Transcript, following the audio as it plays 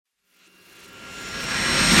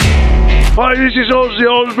Hi, this is Ozzy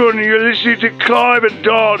Osbourne and you're listening to Clive and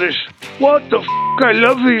Dardis. What the f***? I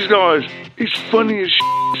love these guys. It's funny as shit.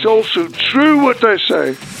 It's also true what they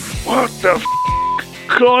say. What the f***?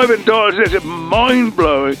 Clive and Dardis, that's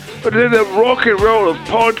mind-blowing. But they're the rock and roll of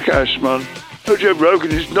podcasts, man. No, Joe Rogan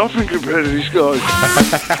is nothing compared to these guys.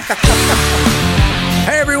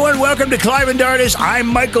 Hey everyone, welcome to Clive and Dardis. I'm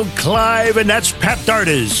Michael Clive and that's Pat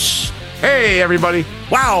Dardis. Hey, everybody.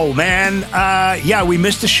 Wow, man. We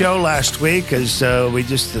missed the show last week because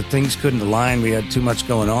things couldn't align. We had too much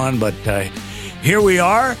going on, but here we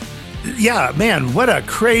are. Yeah, man, what a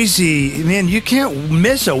crazy, man, you can't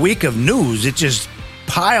miss a week of news. It just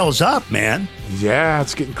piles up, man. Yeah,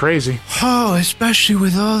 it's getting crazy. Oh, especially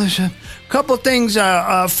with all this. Couple things.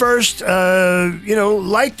 First,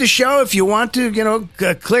 like the show if you want to,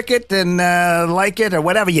 click it and like it or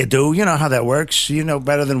whatever you do. You know how that works. You know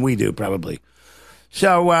better than we do, probably.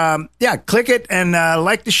 So, click it and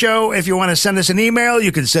like the show. If you want to send us an email,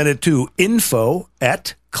 you can send it to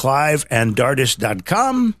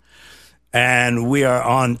info@cliveanddardis.com. And we are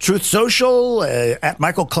on Truth Social, at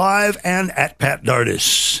Michael Clive and at Pat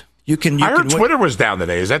Dardis. I heard Twitter was down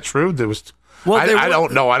today. Is that true? I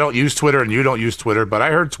don't know. I don't use Twitter, and you don't use Twitter, but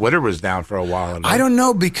I heard Twitter was down for a while. I don't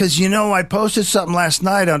know, because, I posted something last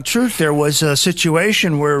night on Truth. There was a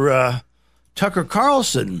situation where Tucker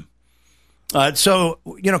Carlson,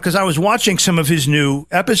 because I was watching some of his new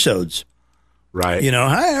episodes. Right.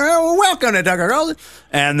 Hi, welcome to Tucker Carlson.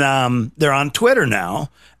 And they're on Twitter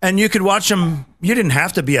now, and you could watch them. You didn't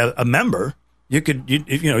have to be a member. You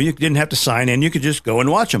didn't have to sign in. You could just go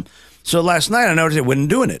and watch them. So last night I noticed it wasn't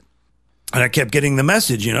doing it. And I kept getting the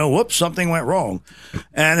message, whoops, something went wrong.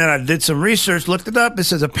 And then I did some research, looked it up. It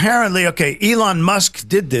says apparently, Elon Musk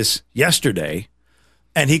did this yesterday,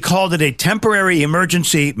 and he called it a temporary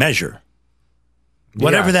emergency measure,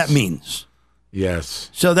 whatever that means. Yes.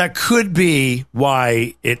 So that could be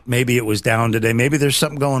why maybe it was down today. Maybe there's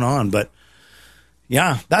something going on. But,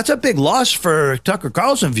 yeah, that's a big loss for Tucker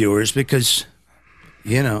Carlson viewers because,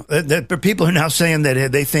 people are now saying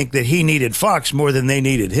that they think that he needed Fox more than they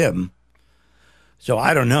needed him. So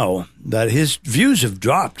I don't know, but his views have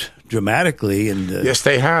dropped dramatically. And yes,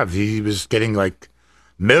 they have. He was getting like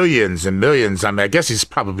millions and millions. I mean, I guess he's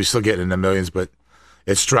probably still getting in the millions, but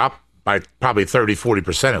it's dropped by probably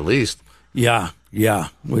 40% at least. Yeah,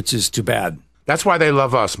 which is too bad. That's why they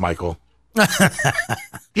love us, Michael.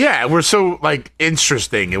 Yeah, we're so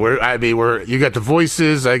interesting. You got the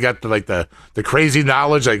voices. I got the crazy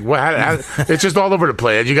knowledge. It's just all over the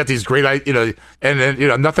place. You got these great, and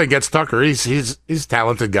then nothing against Tucker. He's a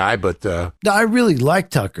talented guy, but I really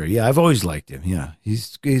like Tucker. Yeah, I've always liked him. Yeah, he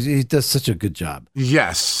does such a good job.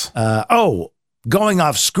 Yes. Going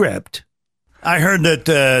off script. I heard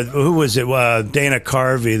that, who was it? Dana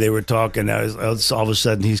Carvey, they were talking. All of a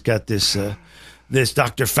sudden, he's got this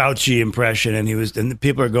Dr. Fauci impression, and the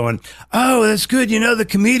people are going, oh, that's good. The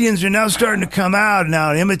comedians are now starting to come out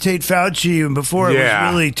now and imitate Fauci, and before it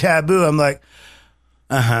was really taboo. I'm like,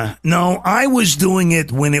 no, I was doing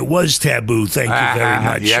it when it was taboo. Thank you very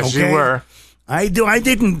much. Yes, you were. I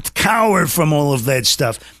didn't cower from all of that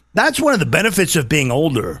stuff. That's one of the benefits of being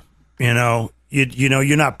older,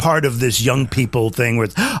 You're not part of this young people thing where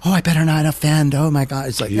it's, I better not offend. Oh, my God.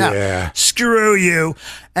 It's like, screw you.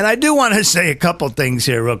 And I do want to say a couple things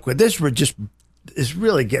here real quick. This is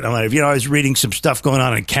really getting on my nerves. I was reading some stuff going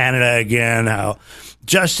on in Canada again, how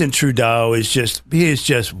Justin Trudeau is just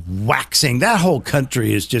waxing. That whole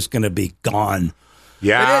country is just going to be gone.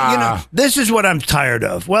 Yeah. This is what I'm tired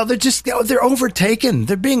of. Well, they're overtaken.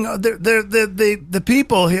 They're being, the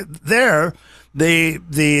people there,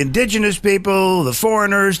 the indigenous people, the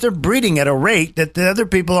foreigners, they're breeding at a rate that the other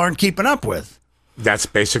people aren't keeping up with. That's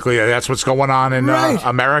what's going on in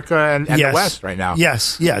America and the West right now.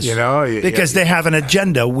 Yes. Because they have an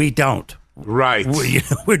agenda, we don't. Right.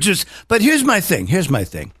 But here's my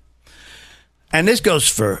thing. And this goes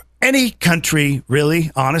for any country,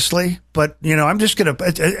 really, honestly. But, I'm just going to,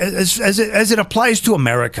 as it applies to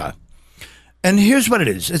America. And here's what it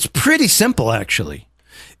is. It's pretty simple, actually.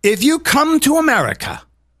 If you come to America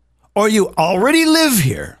or you already live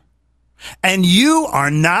here and you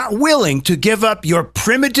are not willing to give up your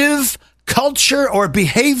primitive culture or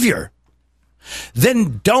behavior,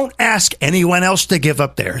 then don't ask anyone else to give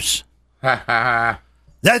up theirs.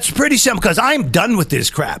 That's pretty simple because I'm done with this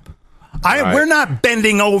crap. We're not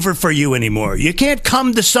bending over for you anymore. You can't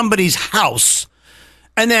come to somebody's house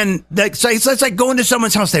and then it's like going to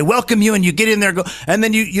someone's house. They welcome you and you get in there, and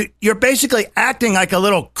then you're basically acting like a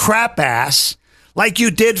little crap ass, like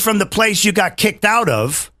you did from the place you got kicked out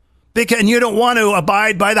of, and you don't want to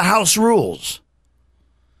abide by the house rules.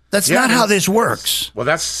 That's not how this works. Well,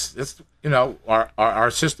 that's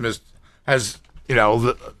our system has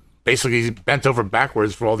basically bent over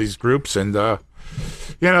backwards for all these groups, and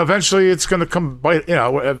eventually it's going to come bite.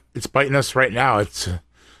 It's biting us right now. It's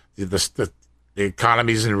the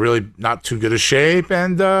economy's in really not too good a shape,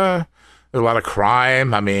 and there's a lot of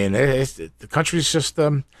crime. I mean, the country's just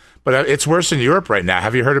but it's worse in Europe right now.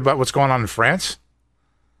 Have you heard about what's going on in France?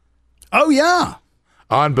 Oh yeah.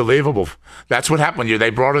 Unbelievable. That's what happened when they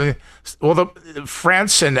brought in. Well, the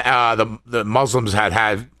France and the Muslims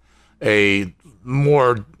had a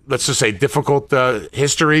more, let's just say, difficult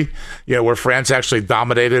history. Where France actually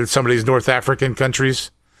dominated some of these North African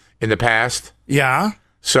countries in the past. Yeah.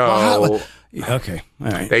 So okay,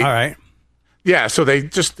 all right. Yeah. So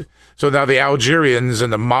now the Algerians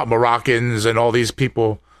and the Moroccans and all these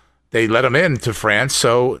people, they let them into France.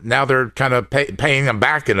 So now they're kind of paying them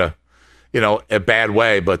back in a bad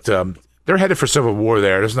way, but they're headed for civil war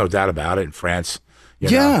there. There's no doubt about it in France.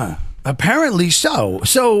 Yeah, apparently so.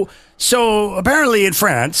 So apparently in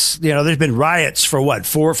France, there's been riots for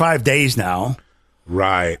 4 or 5 days now.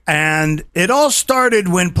 Right. And it all started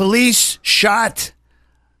when police shot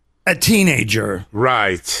a teenager.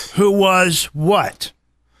 Right. Who was what?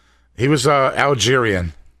 He was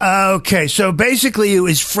Algerian. Okay, so basically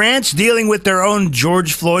is France dealing with their own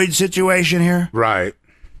George Floyd situation here? Right.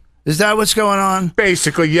 Is that what's going on?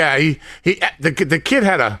 Basically, yeah. The kid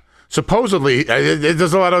had supposedly.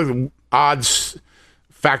 There's a lot of odds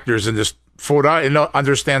factors in this. For what I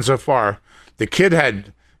understand so far, the kid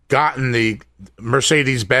had gotten the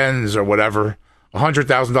Mercedes Benz or whatever,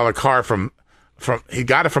 $100,000 car from. He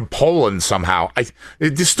got it from Poland somehow.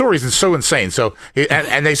 This story is so insane. So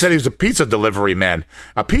and they said he was a pizza delivery man,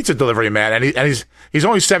 and he's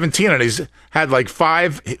only 17, and he's had like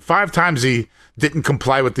five times he didn't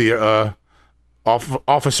comply with the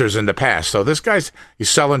officers in the past. So this he's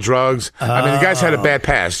selling drugs. I mean, the guy's had a bad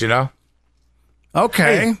past,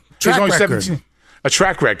 Okay. He's only 17. A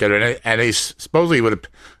track record, and he's supposedly would have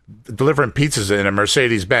delivering pizzas in a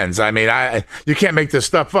Mercedes Benz. I mean, you can't make this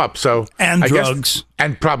stuff up. So and drugs,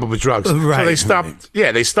 and probably drugs. Right. So they stopped. Right.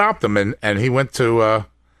 Yeah, they stopped him, and he went to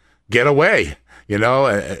get away.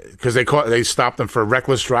 Because they stopped him for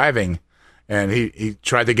reckless driving. And he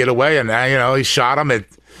tried to get away, and he shot him.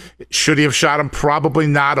 Should he have shot him? Probably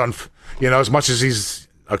not. As much as he's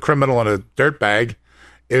a criminal and a dirtbag,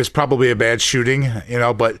 it was probably a bad shooting.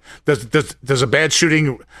 But does a bad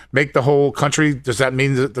shooting make the whole country? Does that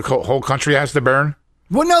mean that the whole country has to burn?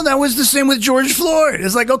 Well, no, that was the same with George Floyd.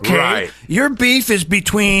 It's like, okay, right. Your beef is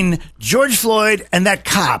between George Floyd and that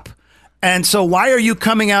cop. And so why are you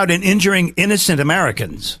coming out and injuring innocent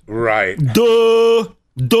Americans? Right. Duh.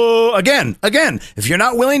 Again, if you're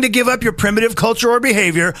not willing to give up your primitive culture or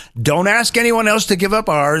behavior, don't ask anyone else to give up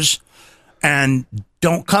ours, and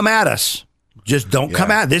don't come at us. Just don't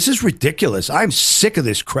come at. This is ridiculous. I'm sick of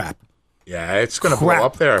this crap. Yeah, it's going to blow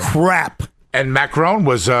up there. Crap. And Macron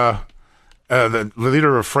was the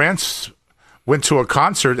leader of France. Went to a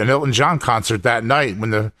concert, an Elton John concert that night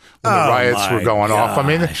when the riots were going off. I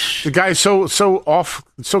mean, the guy's so off,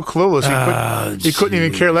 so clueless. He couldn't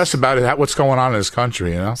even care less about what's going on in his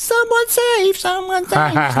country. Someone save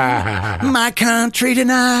my country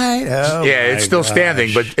tonight. Oh, yeah, it's still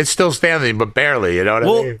standing, but barely. You know what I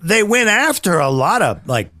mean? They went after a lot of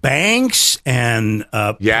banks and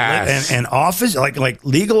and office like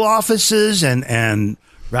legal offices and.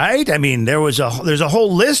 Right? I mean, there's a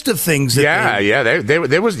whole list of things that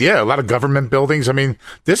there was a lot of government buildings. I mean,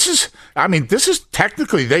 this is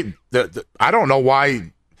technically I don't know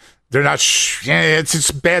why they're not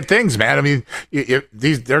it's bad things, man. I mean,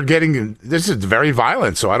 this is very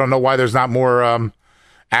violent, so I don't know why there's not more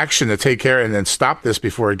action to take care and then stop this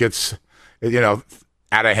before it gets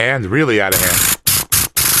out of hand, really out of hand.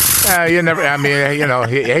 You never. I mean, you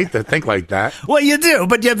hate to think like that. Well, you do,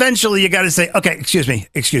 but eventually you got to say, "Okay, excuse me."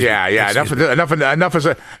 Yeah.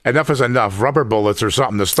 Enough is enough. Rubber bullets or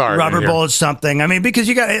something to start. Rubber bullets, something. I mean, because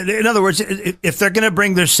you got. In other words, if they're going to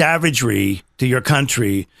bring their savagery to your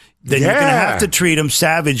country, then you're going to have to treat them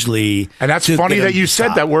savagely. And that's funny that you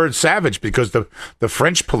said that word "savage" because the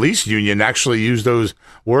French police union actually used those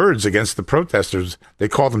words against the protesters. They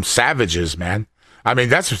call them savages, man. I mean,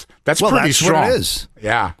 that's pretty strong. What it is.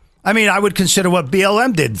 Yeah. I mean, I would consider what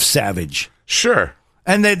BLM did savage. Sure.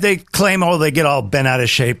 And they claim, they get all bent out of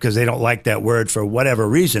shape because they don't like that word for whatever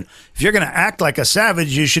reason. If you're going to act like a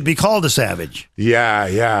savage, you should be called a savage.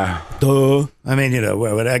 Yeah. Duh. I mean,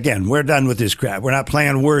 again, we're done with this crap. We're not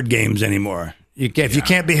playing word games anymore. If you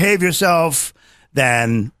can't behave yourself,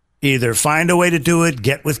 then either find a way to do it,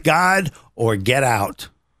 get with God, or get out.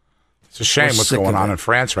 It's a shame what's going on in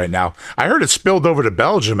France right now. I heard it spilled over to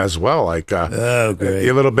Belgium as well. Like, oh, great.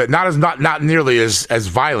 A little bit, not nearly as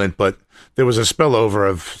violent, but there was a spillover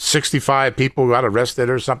of 65 people who got arrested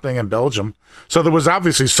or something in Belgium. So there was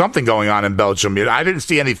obviously something going on in Belgium. I didn't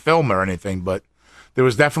see any film or anything, but there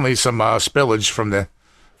was definitely some spillage from this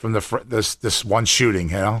one shooting.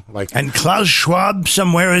 Like. And Klaus Schwab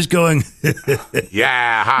somewhere is going.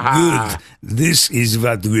 Yeah, ha. Good. This is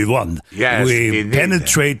what we want. Yes, we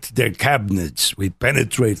penetrate their cabinets. We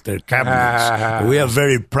are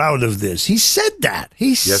very proud of this. He said that.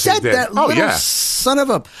 He said did. that. Son of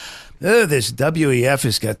a. This WEF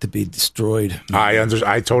has got to be destroyed.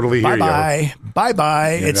 I totally hear you.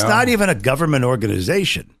 Bye. It's not even a government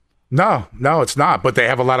organization. No, it's not. But they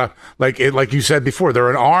have a lot of like you said before. They're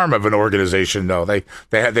an arm of an organization. Though they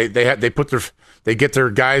get their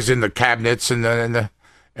guys in the cabinets and the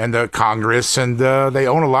Congress, and they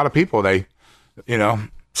own a lot of people. It's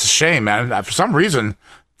a shame, man. For some reason,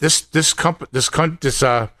 this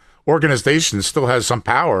organization still has some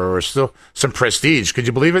power or still some prestige. Could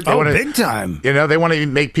you believe it? Big time. They want to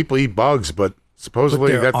make people eat bugs, but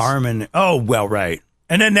supposedly that's arm and right.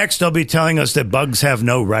 And then next they'll be telling us that bugs have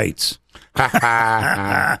no rights.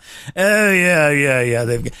 Yeah.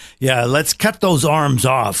 Let's cut those arms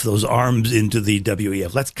off. Those arms into the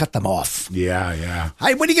WEF. Let's cut them off. Yeah.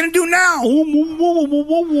 Hey, what are you going to do now?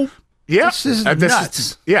 Yeah, this is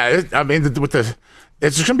nuts. There's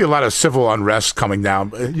going to be a lot of civil unrest coming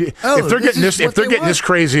down. If they're getting this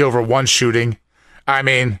crazy over one shooting,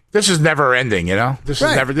 this is never ending. This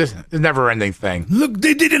is a never ending thing. Look,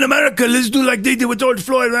 they did in America. Let's do like they did with George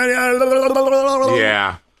Floyd.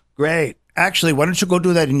 Yeah, great. Actually, why don't you go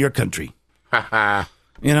do that in your country?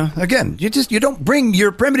 Again, you don't bring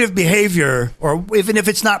your primitive behavior, or even if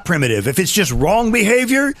it's not primitive, if it's just wrong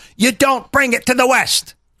behavior, you don't bring it to the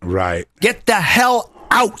West. Right. Get the hell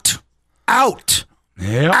out.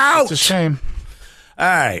 Yeah, out. It's a shame. All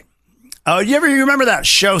right. Oh, you ever remember that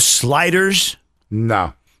show Sliders?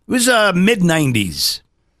 No. It was mid-90s.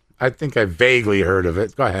 I think I vaguely heard of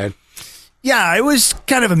it. Go ahead. Yeah, it was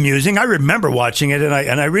kind of amusing. I remember watching it, and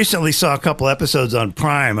I recently saw a couple episodes on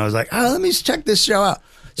Prime. I was like, let me check this show out.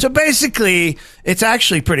 So basically, it's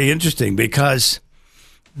actually pretty interesting because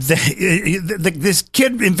this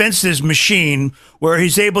kid invents this machine where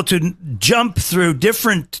he's able to jump through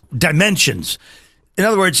different dimensions. In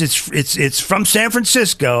other words, it's from San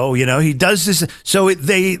Francisco. He does this. So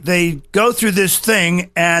they go through this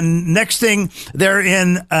thing, and next thing they're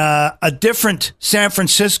in a different San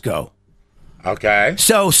Francisco. Okay.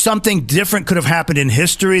 So something different could have happened in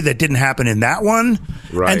history that didn't happen in that one.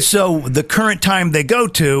 Right. And so the current time they go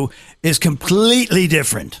to is completely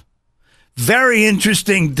different. Very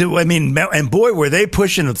interesting. And boy, were they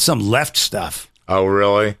pushing some left stuff. Oh,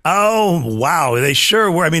 really? Oh, wow. They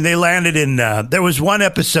sure were. They landed in, there was one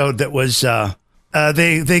episode that was,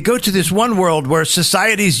 they go to this one world where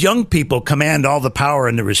society's young people command all the power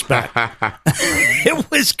and the respect.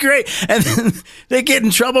 It was great. And then they get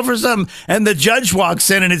in trouble for something, and the judge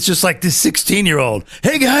walks in, and it's just like this 16-year-old.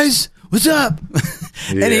 Hey, guys, what's up?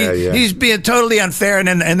 He's being totally unfair.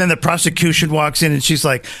 And then the prosecution walks in, and she's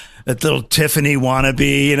like, that little Tiffany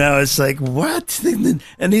wannabe, it's like, what?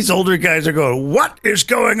 And these older guys are going, what is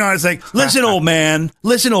going on? It's like, listen, old man,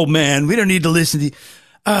 we don't need to listen to you.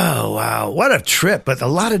 Oh, wow. What a trip. But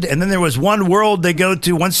and then there was one world they go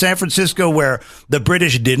to, one San Francisco, where the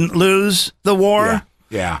British didn't lose the war.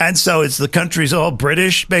 Yeah. And so the country's all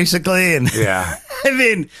British, basically. And yeah.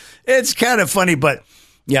 It's kind of funny, but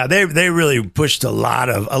yeah, they really pushed a lot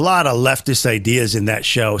of leftist ideas in that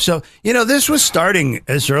show. So, this was starting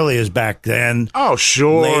as early as back then. Oh,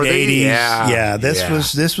 sure. Late 80s. Yeah.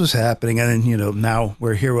 This was happening. And then, now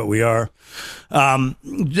we're here what we are.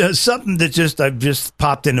 Something that I've just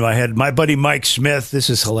popped into my head. My buddy Mike Smith, this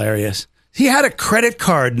is hilarious. He had a credit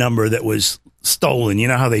card number that was stolen. You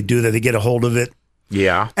know how they do that? They get a hold of it.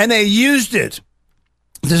 Yeah. And they used it.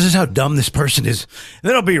 This is how dumb this person is.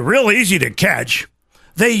 It'll be real easy to catch.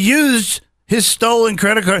 They used his stolen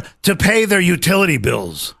credit card to pay their utility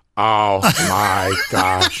bills. Oh, my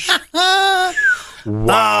gosh.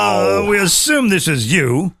 Wow. We assume this is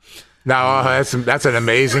you. No, that's an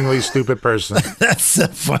amazingly stupid person. That's so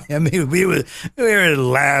funny. We were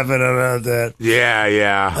laughing about that.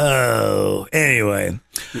 Yeah. Oh, anyway.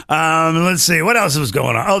 Let's see. What else was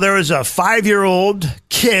going on? Oh, there was a 5-year-old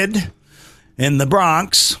kid in the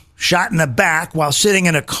Bronx shot in the back while sitting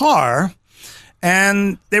in a car.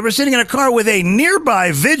 And they were sitting in a car with a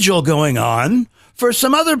nearby vigil going on for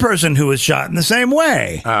some other person who was shot in the same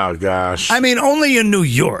way. Oh gosh. I mean, only in New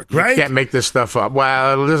York, right? You can't make this stuff up.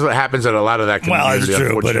 Well, this happens in a lot of that community. Well, it's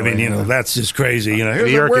true, but I mean, unfortunately. that's just crazy. New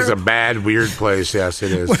York is a bad, weird place. Yes,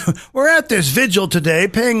 it is. We're at this vigil today,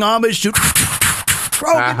 paying homage to.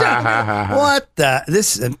 What the?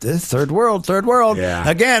 This third world. Yeah.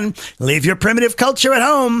 Again, leave your primitive culture at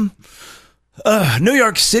home. New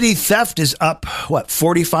York City theft is up,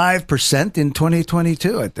 45% in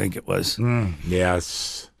 2022, I think it was.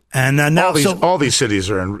 Yes. And now all these cities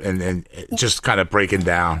are in just kind of breaking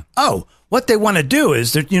down. Oh, what they want to do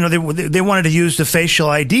is that they wanted to use the facial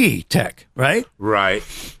ID tech, right? Right.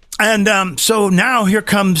 And so now here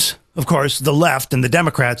comes, of course, the left and the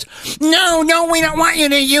Democrats. No, we don't want you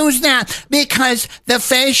to use that because the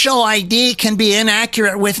facial ID can be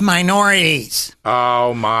inaccurate with minorities.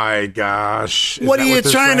 Oh my gosh. What are you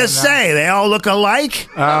trying to say? They all look alike?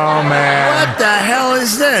 Oh man. What the hell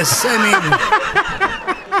is this?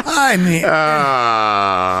 I mean,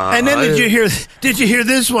 and then did you hear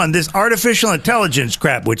this one? This artificial intelligence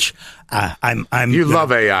crap, which You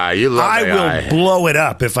love AI. You love AI. I will blow it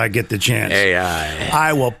up if I get the chance. AI.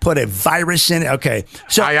 I will put a virus in it. Okay,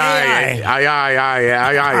 so AI.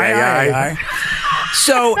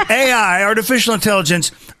 So AI, artificial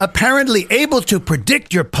intelligence, apparently able to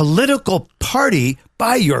predict your political party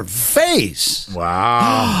by your face.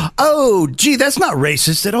 Wow. Oh, gee, that's not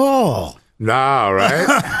racist at all. No, right?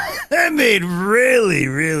 I mean,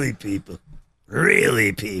 really, people.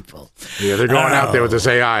 Really, people. Yeah, they're going out there with this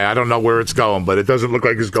AI. I don't know where it's going, but it doesn't look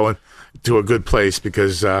like it's going to a good place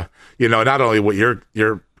because, not only what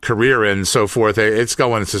your career and so forth, it's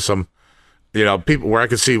going to some, people where I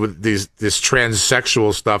could see with this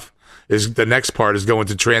transsexual stuff is the next part is going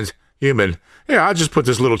to transhuman. Yeah, I'll just put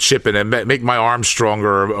this little chip in and make my arm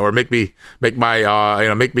stronger or make my, I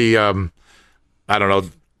don't know,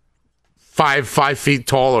 5 feet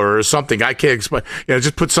taller or something. I can't explain.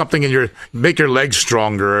 Just put something in make your legs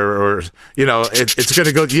stronger, or it's going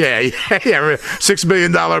to go. Yeah. $6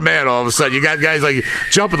 million man. All of a sudden, you got guys like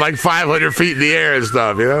jumping like 500 feet in the air and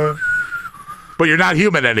stuff. But you're not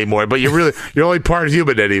human anymore. But you're only part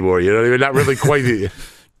human anymore. You're not really quite.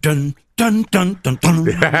 Dun dun dun dun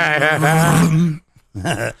dun.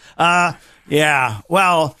 Yeah.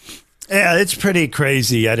 Well. Yeah, it's pretty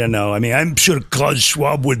crazy. I don't know. I mean, I'm sure Klaus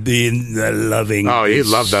Schwab would be loving. Oh, he'd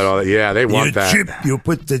love that. Yeah, they want that. You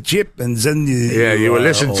put the chip, and then you will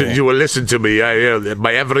listen to me.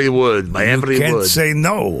 My every word. My every word. You can't say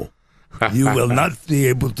no. You will not be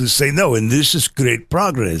able to say no, and this is great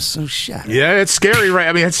progress. So shut up. Yeah, it's scary, right?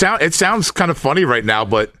 I mean, it sounds kind of funny right now,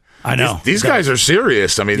 but I know these guys are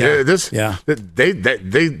serious. I mean, they're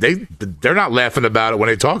not laughing about it when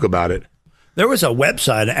they talk about it. There was a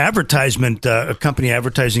website, an advertisement, a company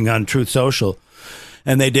advertising on Truth Social,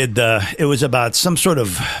 and they did, it was about some sort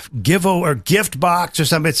of gift box or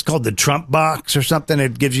something. It's called the Trump box or something.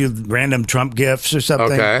 It gives you random Trump gifts or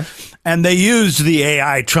something. Okay. And they used the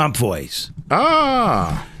AI Trump voice.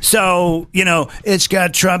 Ah. So, it's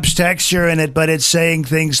got Trump's texture in it, but it's saying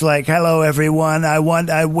things like, hello, everyone. I want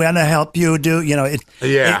to help you do,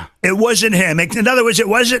 Yeah. It wasn't him. In other words, it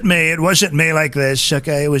wasn't me. It wasn't me like this.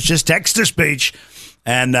 Okay. It was just text to speech.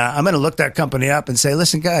 And I'm going to look that company up and say,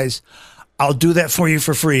 listen, guys, I'll do that for you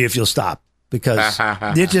for free if you'll stop. Because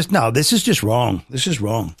this is just wrong. This is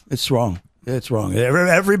wrong. It's wrong. It's wrong.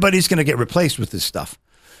 Everybody's going to get replaced with this stuff.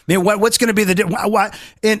 I mean, what's going to be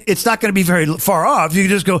it's not going to be very far off. You can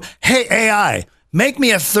just go, hey, AI, make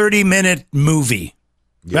me a 30-minute movie,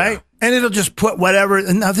 right? And it'll just put whatever.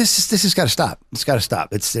 Now, this has got to stop. It's got to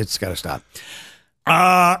stop. It's got to stop.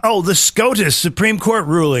 The SCOTUS Supreme Court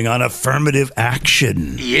ruling on affirmative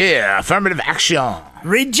action. Yeah, affirmative action.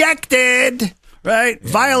 Rejected, right?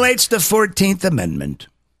 Yeah. Violates the 14th Amendment.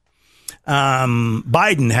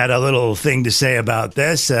 Biden had a little thing to say about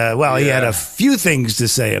this. He had a few things to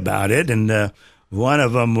say about it, and one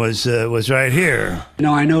of them was right here.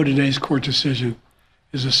 I know today's court decision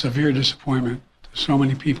is a severe disappointment to so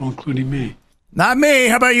many people, including me. Not me.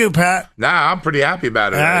 How about you, Pat? Nah, I'm pretty happy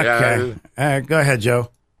about it. Okay. All right, go ahead,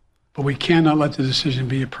 Joe. But we cannot let the decision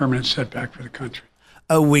be a permanent setback for the country.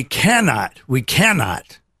 Oh, we cannot. We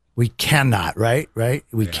cannot. We cannot, right? Right?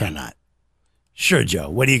 We cannot. Sure, Joe.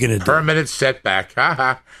 What are you going to do? Permanent setback.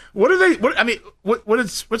 What are they?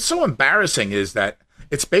 What's so embarrassing is that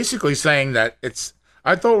it's basically saying that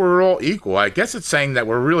I thought we were all equal. I guess it's saying that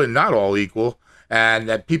we're really not all equal, and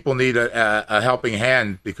that people need a helping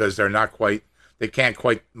hand because they can't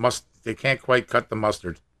quite cut the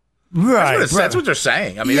mustard. Right. That's what they're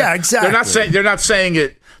saying. I mean, exactly. They're not saying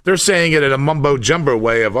it. They're saying it in a mumbo jumbo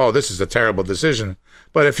way of, oh, this is a terrible decision.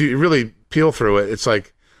 But if you really peel through it, it's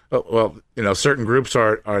like, well, certain groups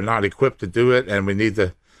are not equipped to do it, and we need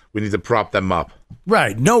to prop them up.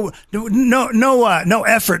 Right. No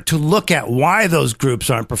effort to look at why those groups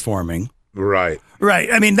aren't performing. Right.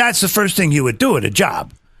 Right. I mean, that's the first thing you would do at a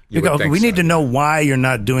job. You go, we need to know why you're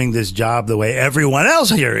not doing this job the way everyone else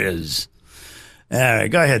here is. All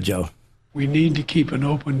right. Go ahead, Joe. We need to keep an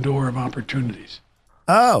open door of opportunities.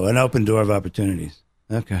 Oh, an open door of opportunities.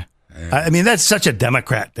 Okay. Yeah. I mean, that's such a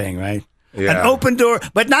Democrat thing, right? Yeah. An open door,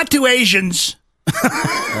 but not to Asians.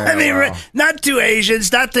 I mean, not to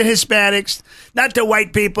Asians, not to Hispanics, not to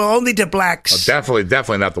white people, only to blacks.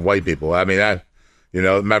 Definitely not the white people. I mean,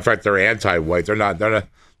 matter of fact, they're anti-white. They're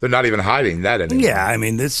not even hiding that anymore. Yeah, I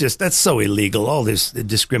mean, that's so illegal. All this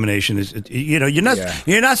discrimination is,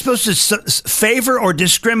 you're not supposed to favor or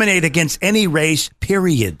discriminate against any race.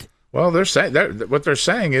 Period. Well, what they're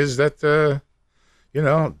saying is that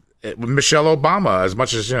Michelle Obama, as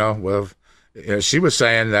much as she was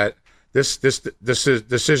saying that this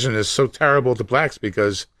decision is so terrible to blacks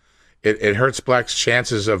because it hurts blacks'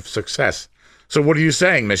 chances of success. So what are you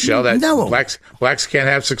saying, Michelle? That blacks can't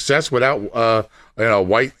have success without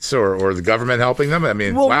whites or the government helping them? I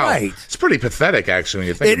mean, wow, right. It's pretty pathetic, actually, when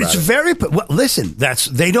you think about it. It's very. Listen,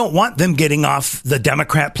 they don't want them getting off the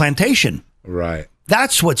Democrat plantation. Right.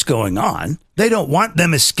 That's what's going on. They don't want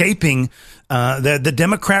them escaping the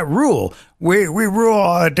Democrat rule. We rule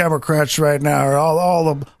all the Democrats right now,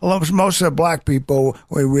 or most of the black people.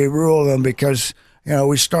 We rule them because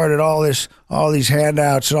we started all these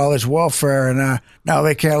handouts and all this welfare, and now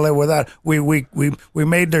they can't live without. We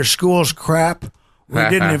made their schools crap. We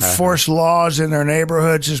didn't enforce laws in their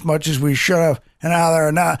neighborhoods as much as we should have, and now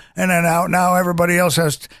they're not. And then now everybody else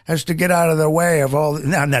has to get out of the way of all.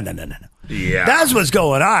 No. Yeah, that's what's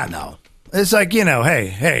going on, though. It's like,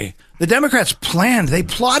 hey, the Democrats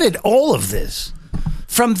plotted all of this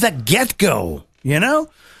from the get-go,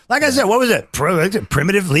 Like I said, what was it?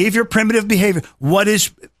 Primitive, leave your primitive behavior. What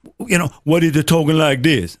is the token like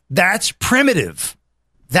this? That's primitive.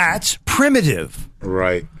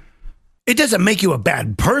 Right. It doesn't make you a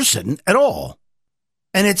bad person at all.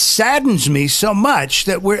 And it saddens me so much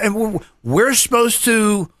that we're supposed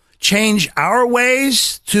to change our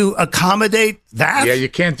ways to accommodate that. Yeah, you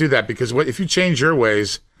can't do that because if you change your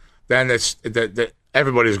ways, then that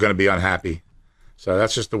everybody's going to be unhappy. So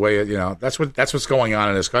that's just the way that's what's going on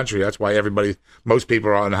in this country. That's why most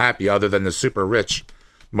people are unhappy, other than the super rich.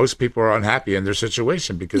 Most people are unhappy in their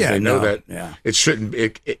situation because they know that it shouldn't.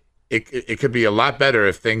 It could be a lot better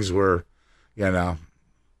if things were,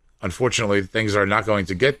 Unfortunately, things are not going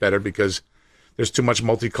to get better because there's too much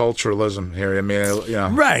multiculturalism here. I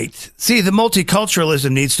mean, Right. See, the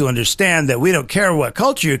multiculturalism needs to understand that we don't care what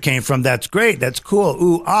culture you came from. That's great. That's cool.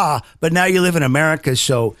 Ooh, ah. But now you live in America.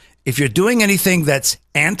 So if you're doing anything that's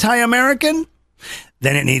anti-American,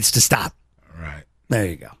 then it needs to stop. Right. There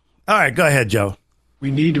you go. All right. Go ahead, Joe.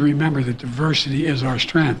 We need to remember that diversity is our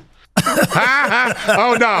strength.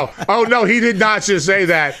 Oh no! He did not just say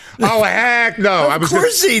that. Oh heck no! Of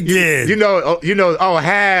course he did. Oh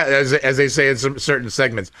heck, as they say in some certain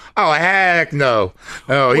segments. Oh heck no!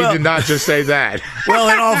 Oh, he did not just say that. Well,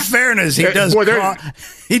 in all fairness, he does.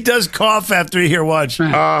 He does cough after you hear watch.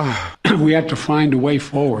 We have to find a way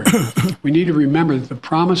forward. We need to remember that the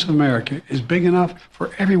promise of America is big enough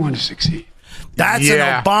for everyone to succeed. That's an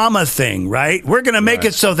Obama thing, right? We're going to make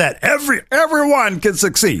it so that everyone can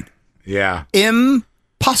succeed. Yeah.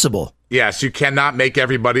 Impossible. Yes, you cannot make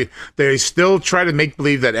everybody. They still try to make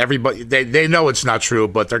believe that everybody. They know it's not true,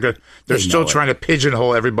 but they're still trying to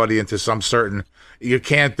pigeonhole everybody into some certain. You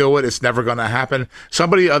can't do it. It's never going to happen.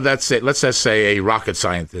 Somebody let's just say a rocket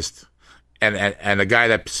scientist, and a guy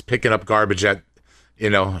that's picking up garbage at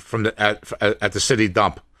the city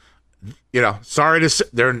dump. Sorry to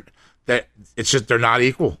say, it's just they're not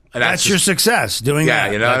equal, and that's your success doing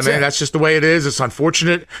that. That's just the way it is. It's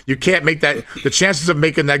unfortunate. You can't make that. The chances of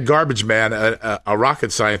making that garbage man a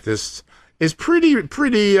rocket scientist is pretty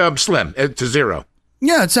slim to zero.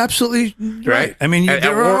 Yeah, it's absolutely right. I mean,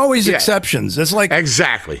 there are always exceptions. It's like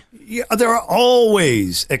exactly. Yeah, there are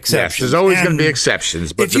always exceptions. Yes, there's always going to be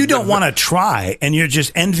exceptions. But if you don't want to try and you're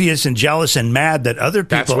just envious and jealous and mad that other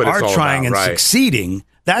people are trying and succeeding.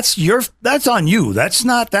 That's on you. That's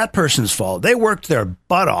not that person's fault. They worked their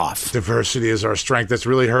butt off. Diversity is our strength. That's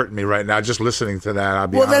really hurting me right now. Just listening to that, I'll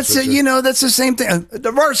be honest with you. That's the same thing.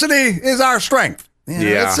 Diversity is our strength.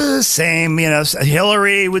 It's the same.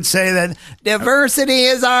 Hillary would say that diversity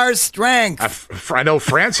is our strength. I know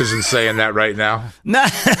France isn't saying that right now.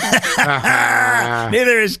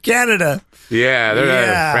 Neither is Canada.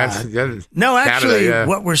 Yeah, France. No, actually,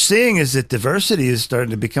 what we're seeing is that diversity is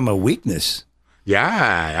starting to become a weakness.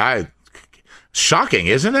 Yeah, shocking,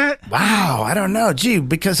 isn't it? Wow, I don't know. Gee,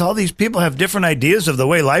 because all these people have different ideas of the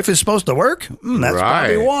way life is supposed to work? That's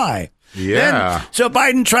probably why. Yeah. Then, so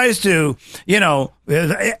Biden tries to,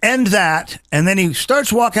 end that, and then he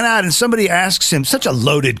starts walking out, and somebody asks him such a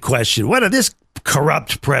loaded question. What are this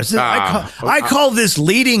corrupt president? I call this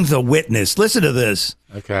leading the witness. Listen to this.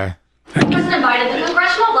 Okay. President Biden, the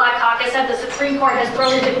Congressional Black Caucus said the Supreme Court has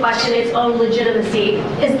thrown into question its own legitimacy.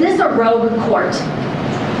 Is this a rogue court?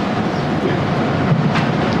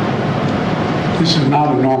 This is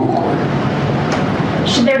not a normal court.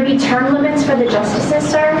 Should there be term limits for the justices,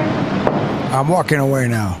 sir? I'm walking away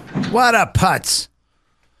now. What a putz.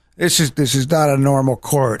 This is not a normal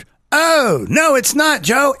court. Oh, no, it's not,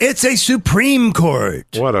 Joe. It's a Supreme Court.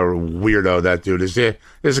 What a weirdo that dude is.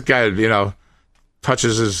 There's a guy,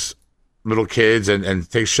 touches his little kids and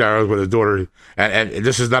takes showers with his daughter. And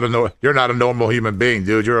this is you're not a normal human being,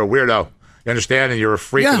 dude. You're a weirdo. You understand? And you're a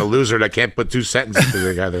freak and a loser that can't put two sentences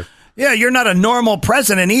together. Yeah, you're not a normal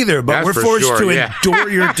president either, but we're forced to endure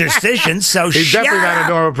your decisions. So he's definitely not a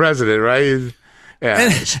normal president, right?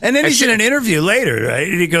 And then he's in an interview later, right?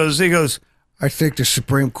 And he goes, I think the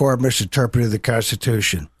Supreme Court misinterpreted the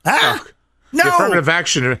Constitution. No. The affirmative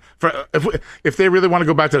action. If they really want to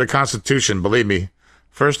go back to the Constitution, believe me,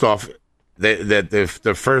 first off,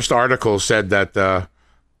 the first article said that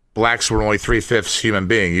blacks were only 3/5 human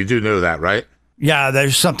being. You do know that, right? Yeah,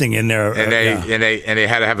 there's something in there, and they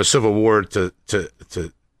had to have a civil war to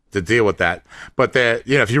deal with that. But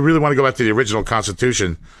if you really want to go back to the original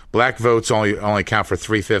Constitution, black votes only count for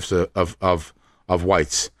 3/5 of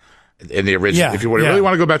whites in the original. Yeah, if you really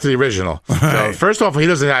want to go back to the original, so first off,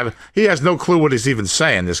 he has no clue what he's even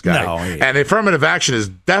saying. This guy, and affirmative action is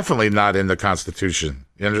definitely not in the Constitution.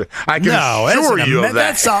 I can assure you of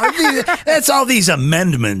that. That's all these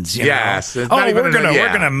amendments. Yes. We're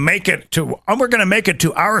gonna make it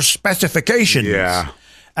to our specifications. Yeah.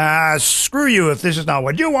 Screw you if this is not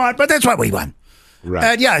what you want, but that's what we want.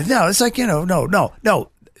 Right. It's like no.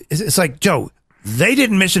 It's like, Joe, they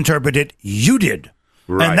didn't misinterpret it. You did.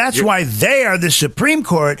 Right. And that's why they are the Supreme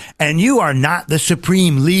Court, and you are not the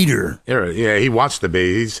supreme leader. Yeah, he wants to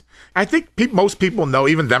be. I think most people know,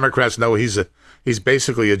 even Democrats know he's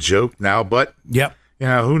basically a joke now. But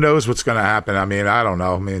who knows what's going to happen? I mean, I don't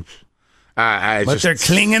know. I mean, but they're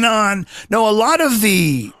clinging on. No, a lot of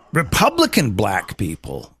the Republican black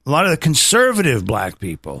people, a lot of the conservative black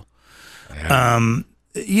people,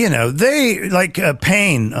 they like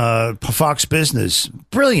Payne, Fox Business,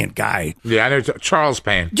 brilliant guy. Yeah, I know Charles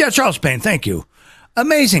Payne. Yeah, Charles Payne. Thank you.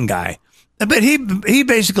 Amazing guy. But he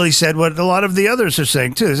basically said what a lot of the others are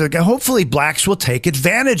saying too. Is like, hopefully blacks will take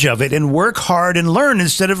advantage of it and work hard and learn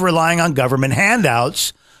instead of relying on government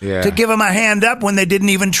handouts to give them a hand up when they didn't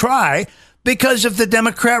even try because of the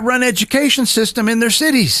Democrat-run education system in their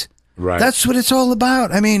cities. Right. That's what it's all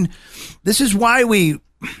about. I mean, this is why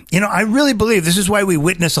I really believe this is why we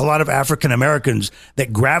witness a lot of African Americans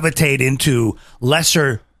that gravitate into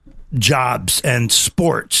lesser jobs and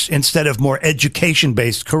sports instead of more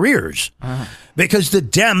education-based careers. Because the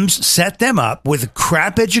Dems set them up with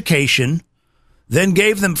crap education, then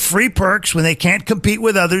gave them free perks when they can't compete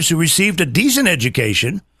with others who received a decent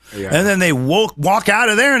education. Yeah. And then they walk out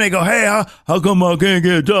of there and they go, hey, how come I can't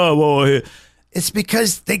get a job over here? It's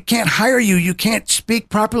because they can't hire you. You can't speak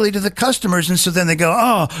properly to the customers. And so then they go,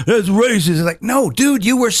 oh, that's racist. It's like, no, dude,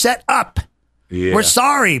 you were set up. Yeah. We're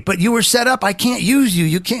sorry, but you were set up. I can't use you.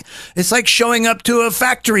 You can't. It's like showing up to a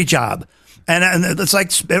factory job. And it's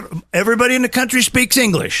like everybody in the country speaks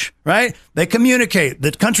English, right? They communicate.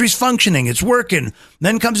 The country's functioning. It's working.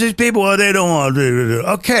 Then comes these people, they don't want to do it.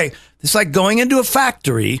 Okay. It's like going into a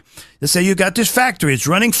factory. They say, you got this factory. It's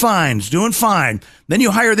running fine. It's doing fine. Then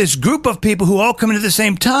you hire this group of people who all come in at the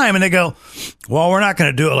same time, and they go, well, we're not going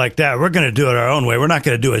to do it like that. We're going to do it our own way. We're not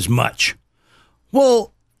going to do as much.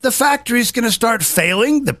 Well, the factory's going to start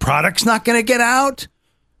failing. The product's not going to get out.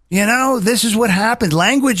 This is what happens.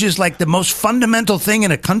 Language is like the most fundamental thing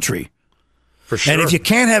in a country. For sure. And if you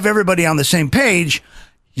can't have everybody on the same page,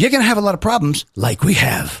 you're going to have a lot of problems like we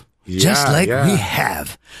have. We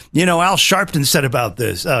have. Al Sharpton said about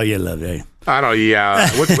this. Oh, you love it. I don't. Yeah.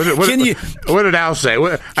 What did Al say?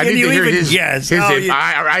 I need to hear his. Guess?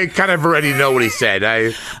 I kind of already know what he said.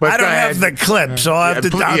 I don't have the clip, so I'll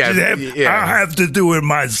have to do it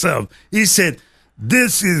myself. He said,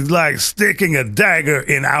 "This is like sticking a dagger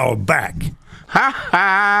in our back." Ha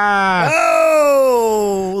ha!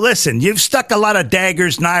 Oh, listen, you've stuck a lot of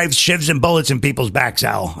daggers, knives, shivs, and bullets in people's backs,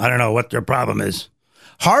 Al. I don't know what their problem is.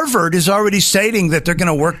 Harvard is already stating that they're going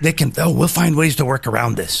to work. We'll find ways to work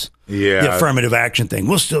around this. Yeah. The affirmative action thing.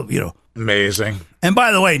 We'll still, Amazing. And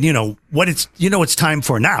by the way, it's time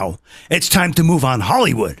for now? It's time to move on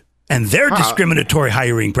Hollywood and their discriminatory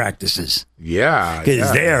hiring practices. Yeah.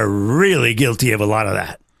 Because they're really guilty of a lot of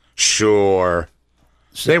that. Sure.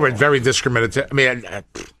 They were very discriminatory.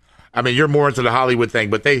 I mean, you're more into the Hollywood thing,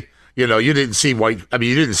 but you didn't see you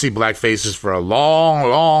didn't see black faces for a long,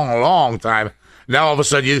 long, long time. Now all of a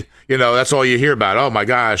sudden, that's all you hear about. Oh my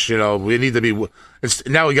gosh, we need to be.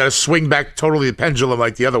 Now we got to swing back totally the pendulum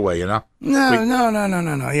like the other way. No.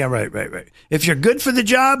 Yeah, right. If you're good for the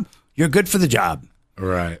job, you're good for the job.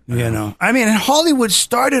 Right. Hollywood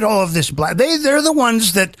started all of this black. They're the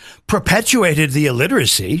ones that perpetuated the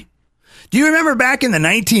illiteracy. Do you remember back in the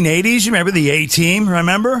 1980s? You remember the A-Team?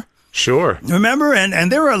 Remember? Sure. Remember?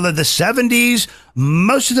 And there were the 70s.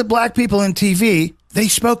 Most of the black people in TV, they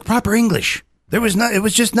spoke proper English. It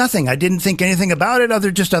was just nothing. I didn't think anything about it.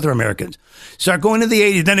 Other Americans. Start going to the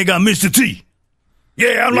 80s. Then they got Mr. T.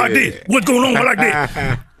 Yeah, I'm like this. What's going on like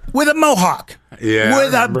this? With a mohawk. Yeah.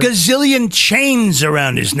 With a gazillion chains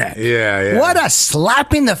around his neck. Yeah. What a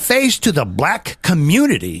slap in the face to the black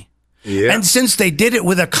community. Yeah. And since they did it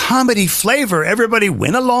with a comedy flavor, everybody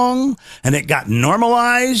went along and it got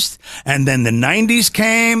normalized. And then the 90s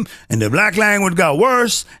came and the black language got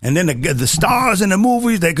worse. And then the stars in the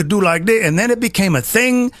movies, they could do like this. And then it became a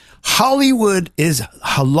thing. Hollywood is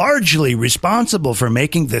largely responsible for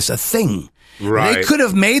making this a thing. Right. They could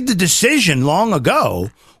have made the decision long ago.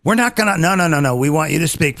 We're not going to, no. We want you to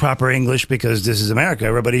speak proper English because this is America.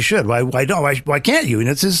 Everybody should. Why can't you?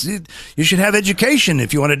 And you should have education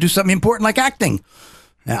if you want to do something important like acting.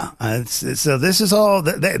 Yeah. So this is all,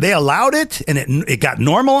 they allowed it and it got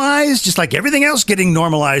normalized, just like everything else getting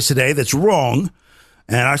normalized today that's wrong.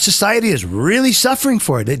 And our society is really suffering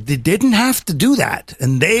for it. They didn't have to do that.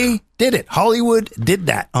 And they did it. Hollywood did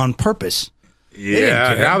that on purpose.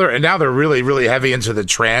 Yeah, now they're really, really heavy into the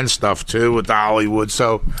trans stuff too with the Hollywood.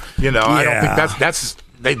 So I don't think that's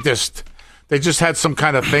they just had some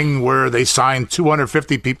kind of thing where they signed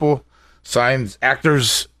 250 people,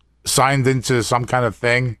 actors signed into some kind of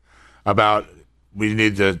thing about we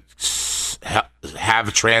need to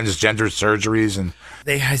have transgender surgeries and.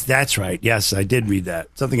 That's right. Yes, I did read that.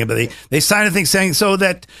 Something about they signed a thing saying so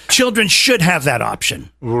that children should have that option.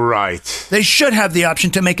 Right. They should have the option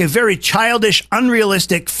to make a very childish,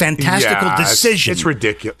 unrealistic, fantastical decision. It's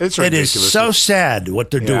ridiculous. It is so sad what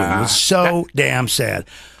they're doing. It's so damn sad.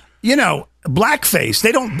 Blackface.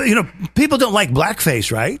 They don't. People don't like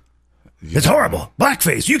blackface, right? Yeah. It's horrible.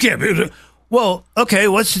 Blackface. You can't. Well, okay.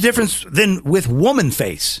 What's the difference then with woman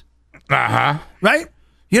face? Right.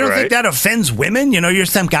 You don't think that offends women? You're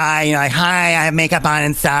some guy, you're like, hi, I have makeup on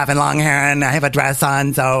and stuff and long hair and I have a dress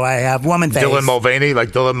on, so I have woman face. Dylan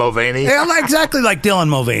Mulvaney? Yeah, exactly like Dylan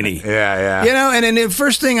Mulvaney. Yeah. And then the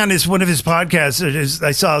first thing on one of his podcasts,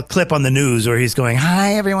 I saw a clip on the news where he's going,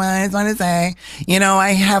 hi, everyone, I just want to say,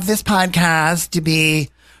 I have this podcast to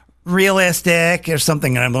be realistic or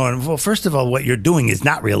something. And I'm going, well, first of all, what you're doing is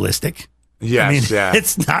not realistic. Yes,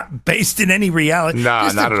 It's not based in any reality. No,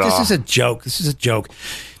 not at all. This is a joke.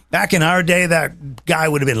 Back in our day, that guy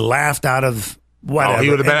would have been laughed out of whatever. Oh, he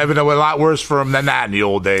would have been a lot worse for him than that in the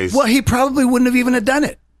old days. Well, he probably wouldn't have even have done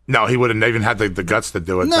it. No, he wouldn't even had the guts to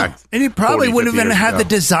do it. No, and he probably wouldn't have even had the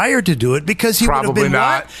desire to do it because he would have been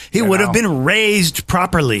what? He would have been raised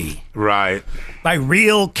properly. Right. By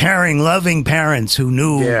real, caring, loving parents who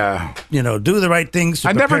knew, do the right things.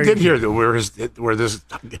 I never did hear where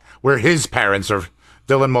his parents are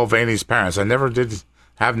Dylan Mulvaney's parents. I never did.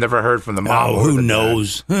 Have never heard from the mom. Oh, who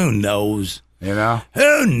knows? Who knows?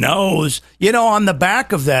 Who knows? On the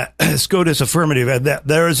back of that SCOTUS affirmative,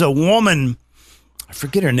 there is a woman. I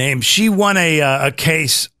forget her name. She won a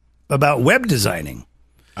case about web designing.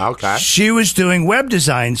 Okay. She was doing web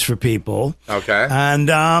designs for people. Okay.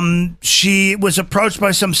 And she was approached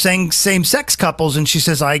by some same-sex couples, and she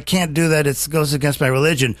says, I can't do that. It goes against my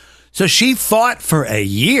religion. So she fought for a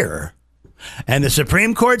year, and the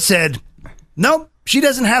Supreme Court said, nope, she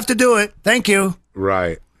doesn't have to do it. Thank you.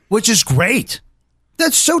 Right. Which is great.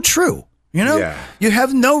 That's so true. Yeah. You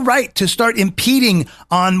have no right to start impeding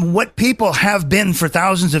on what people have been for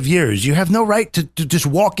thousands of years. You have no right to just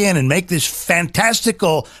walk in and make this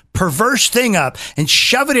fantastical, perverse thing up and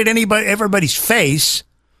shove it at everybody's face.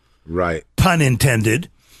 Right. Pun intended.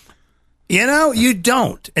 You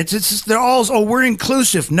don't. They're all, we're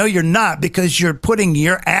inclusive. No, you're not, because you're putting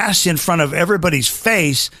your ass in front of everybody's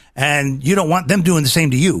face and you don't want them doing the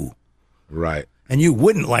same to you. Right. And you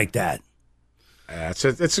wouldn't like that. It's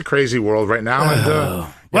a crarazy world right now. And,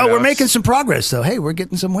 we're making some progress, though. Hey, we're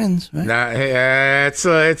getting some wins. Right?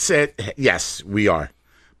 Yes, we are,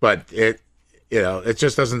 but it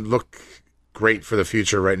just doesn't look great for the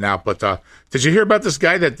future right now. But did you hear about this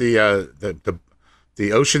guy that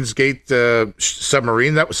the Ocean's Gate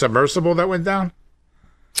submarine that was submersible that went down?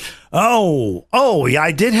 Oh, yeah,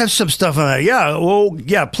 I did have some stuff on that. Yeah, well,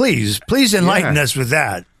 yeah, please enlighten us with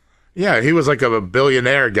that. Yeah, he was like a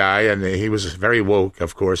billionaire guy, and he was very woke,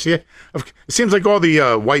 of course. Yeah, it seems like all the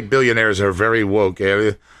white billionaires are very woke.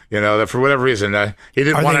 You know, that for whatever reason, he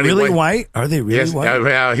didn't want any. Are they really white? Are they really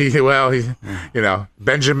white? He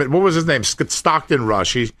Benjamin. What was his name? Stockton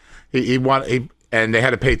Rush. He and they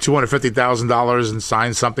had to pay $250,000 and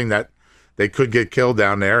sign something that they could get killed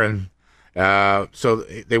down there, and so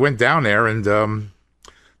they went down there, and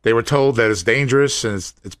they were told that it's dangerous and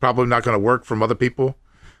it's probably not going to work from other people.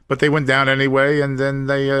 But they went down anyway, and then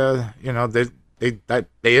they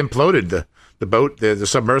imploded the boat. The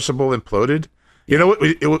submersible imploded. You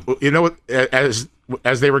know what?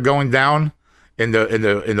 As they were going down in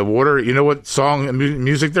the water, you know what song and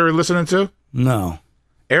music they were listening to? No.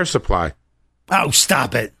 Air Supply. Oh,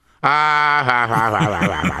 stop it! I'm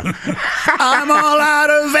all out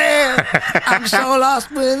of air. I'm so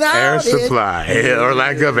lost without air supply or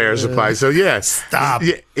lack of air supply. So stop.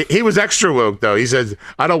 He was extra woke though. He said,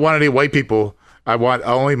 "I don't want any white people. I want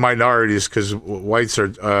only minorities because whites are,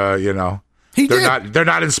 they're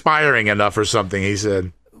not inspiring enough or something." He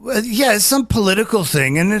said. Yeah, it's some political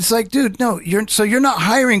thing, and it's like, dude, no, you're not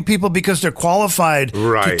hiring people because they're qualified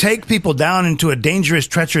to take people down into a dangerous,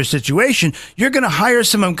 treacherous situation. You're going to hire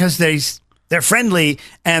someone because they're friendly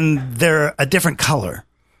and they're a different color.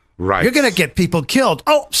 Right. You're going to get people killed.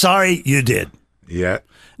 Oh, sorry, you did. Yeah.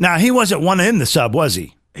 Now, he wasn't one in the sub, was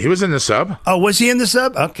he? He was in the sub. Oh, was he in the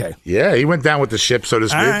sub? Okay. Yeah, he went down with the ship, so to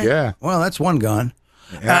speak. Right. Yeah. Well, that's one gone.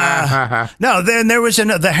 No, then there was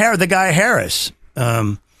the guy Harris.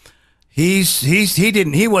 He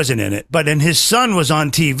wasn't in it, but his son was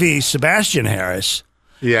on TV, Sebastian Harris.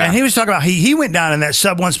 Yeah. And he was talking about he went down in that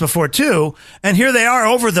sub once before too, and here they are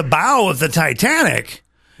over the bow of the Titanic,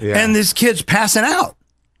 and this kid's passing out.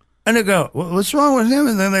 And they go, "What's wrong with him?"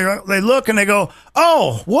 And then they look and they go,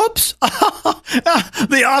 "Oh, whoops.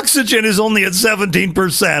 The oxygen is only at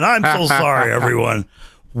 17%. I'm so sorry, everyone."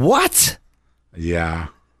 What? Yeah.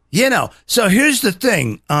 So here's the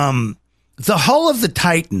thing. The hull of the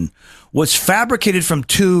Titan was fabricated from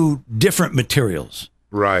two different materials.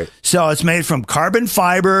 Right. So it's made from carbon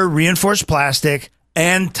fiber, reinforced plastic,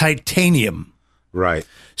 and titanium. Right.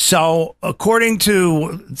 So according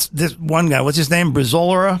to this one guy, what's his name?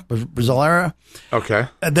 Brizolara? Okay.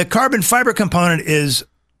 The carbon fiber component it's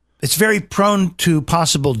very prone to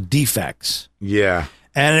possible defects. Yeah.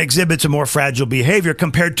 And it exhibits a more fragile behavior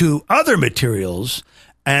compared to other materials.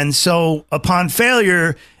 And so upon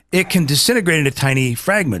failure, it can disintegrate into tiny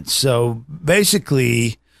fragments. So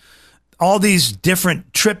basically, all these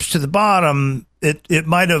different trips to the bottom, it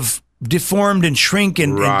might have deformed and shrink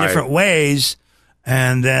in different ways.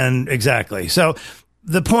 And then, exactly. So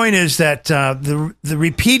the point is that the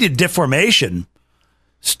repeated deformation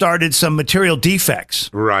started some material defects.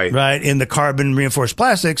 Right. Right, in the carbon reinforced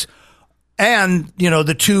plastics. And,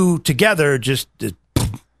 the two together just,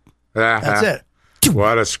 that's it.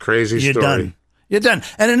 What a crazy You're story. Done. You're done.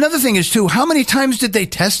 And another thing is, too, how many times did they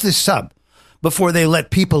test this sub before they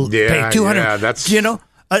let people pay $200? Yeah, that's...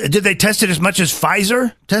 did they test it as much as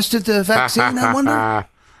Pfizer tested the vaccine, I wonder?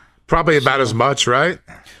 Probably about as much, right?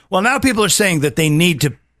 Well, now people are saying that they need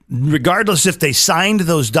to, regardless if they signed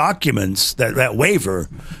those documents, that waiver,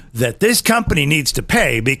 that this company needs to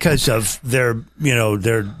pay because of their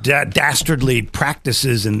dastardly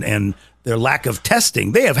practices and their lack of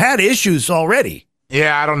testing. They have had issues already.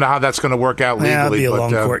 Yeah, I don't know how that's going to work out legally. That'll be a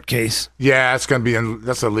long court case. Yeah, it's going to be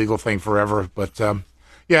that's a legal thing forever. But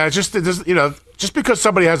just because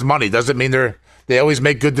somebody has money doesn't mean they always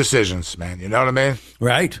make good decisions, man. You know what I mean?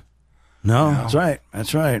 Right. No, that's right.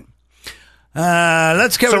 That's right.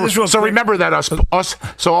 Let's cover this real quick. So remember that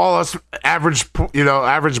all us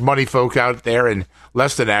average money folk out there and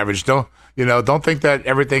less than average don't think that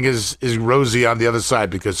everything is rosy on the other side,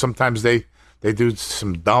 because sometimes they do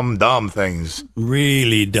some dumb things.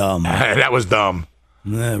 Really dumb. That was dumb.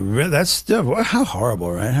 That's how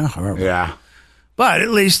horrible, right? How horrible. Yeah. But at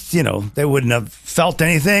least, they wouldn't have felt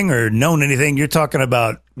anything or known anything. You're talking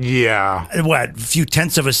about, a few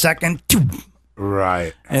tenths of a second.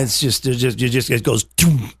 Right. And it's just it goes,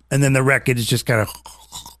 and then the wreckage just kind of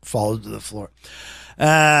falls to the floor.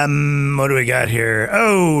 What do we got here?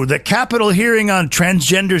 Oh, the Capitol hearing on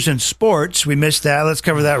transgenders in sports. We missed that. Let's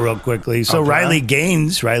cover that real quickly. So okay. Riley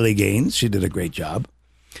Gaines, she did a great job.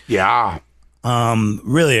 Yeah.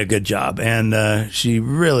 Really a good job. And she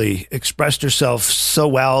really expressed herself so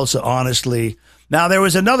well, so honestly. Now, there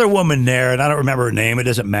was another woman there, and I don't remember her name. It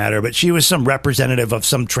doesn't matter, but she was some representative of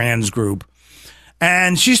some trans group.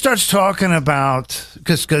 And she starts talking about,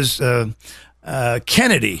 because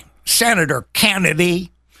Kennedy, Senator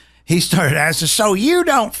Kennedy, he started asking, so you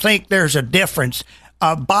don't think there's a difference,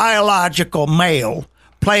 a biological male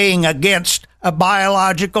playing against a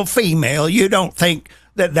biological female? You don't think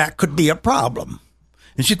that could be a problem?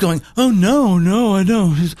 And she's going, oh, no, I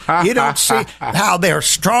don't. You don't see how they're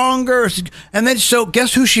stronger. And then, so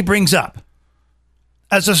guess who she brings up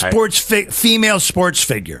as a female sports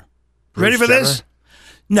figure? Ready for this?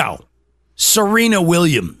 No. Serena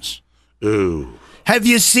Williams. Ooh. Have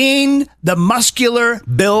you seen the muscular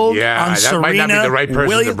build on Serena? Yeah, that might not be the right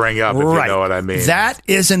person to bring up, if you know what I mean. That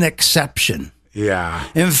is an exception. Yeah.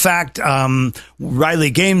 In fact, Riley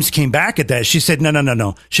Gaines came back at that. She said,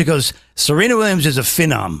 no. She goes, Serena Williams is a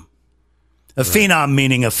phenom. A phenom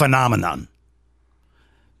meaning a phenomenon.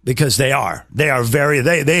 Because they are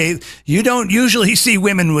very, you don't usually see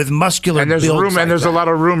women with muscular builds and there's a lot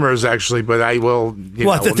of rumors, actually, but I will,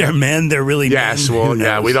 that they're men? They're really men? Yes, well,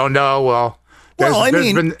 yeah, we don't know. Well,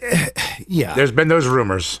 there's been those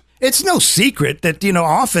rumors. It's no secret that,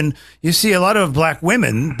 often you see a lot of black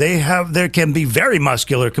women, they can be very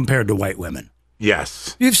muscular compared to white women.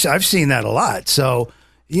 Yes. I've seen that a lot. So,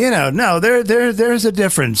 there's a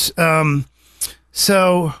difference. Let's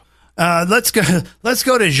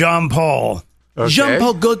go to Jean-Paul. Okay.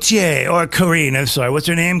 Jean-Paul Gaultier, or Corinne, I'm sorry, what's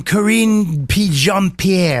her name? Corinne P.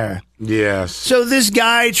 Jean-Pierre. Yes. So this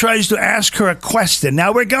guy tries to ask her a question.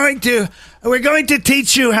 Now we're going to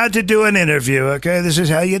teach you how to do an interview, okay? This is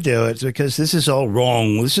how you do it, because this is all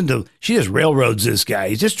wrong. She just railroads this guy.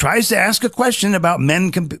 He just tries to ask a question about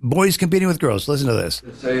boys competing with girls. Listen to this.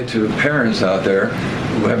 Say to parents out there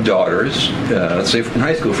who have daughters, let's say in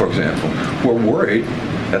high school, for example, who are worried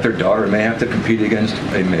that their daughter may have to compete against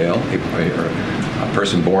a male, a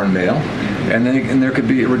person born male, and there could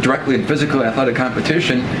be directly in physical athletic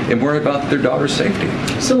competition and worry about their daughter's safety.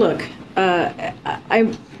 So look,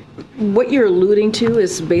 what you're alluding to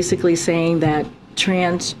is basically saying that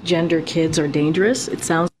transgender kids are dangerous. It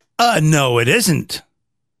sounds. No, it isn't.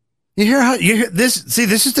 You hear this? See,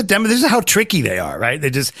 this is the demo. This is how tricky they are, right?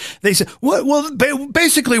 They say, well,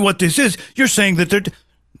 basically what this is, you're saying that they're.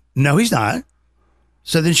 No, he's not.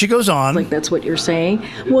 So then she goes on. Like that's what you're saying.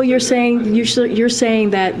 Well, you're saying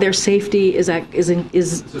that their safety is at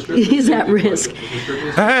risk.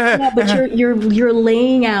 Yeah, but you're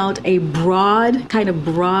laying out a broad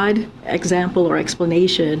example or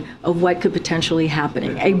explanation of what could potentially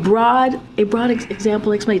happening. A broad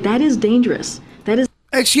example explanation that is dangerous. That is.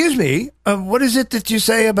 Excuse me. What is it that you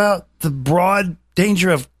say about the broad danger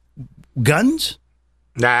of guns?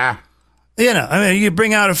 Nah. You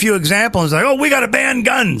bring out a few examples like, we got to ban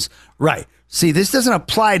guns. Right. See, this doesn't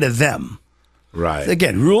apply to them. Right.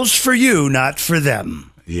 Again, rules for you, not for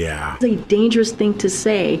them. Yeah. It's a dangerous thing to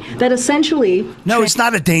say that essentially. No, it's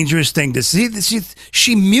not a dangerous thing to see.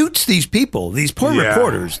 She mutes these people, these poor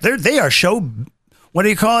reporters. They are what do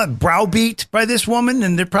you call it? Browbeat by this woman.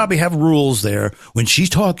 And they probably have rules there. When she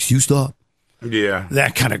talks, you stop. Yeah.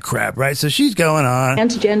 That kind of crap, right? So she's going on.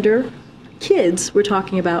 Transgender kids we're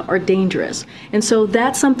talking about are dangerous. And so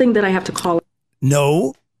that's something that I have to call.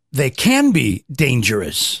 No, they can be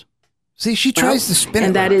dangerous. See, she tries to spin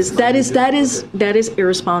and it. And that is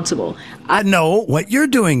irresponsible. No, what you're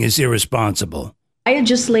doing is irresponsible. I had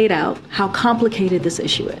just laid out how complicated this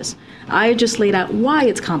issue is. I had just laid out why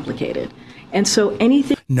it's complicated. And so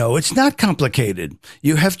anything. No, it's not complicated.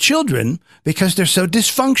 You have children because they're so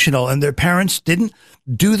dysfunctional and their parents didn't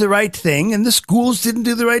do the right thing and the schools didn't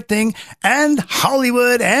do the right thing and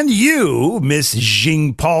Hollywood and you, Miss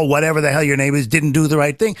Jean Paul, whatever the hell your name is, didn't do the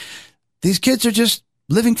right thing. These kids are just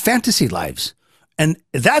living fantasy lives. And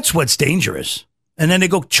that's what's dangerous. And then they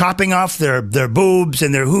go chopping off their boobs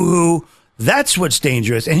and their hoo-hoo. That's what's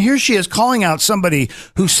dangerous. And here she is calling out somebody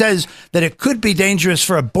who says that it could be dangerous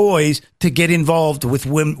for boys to get involved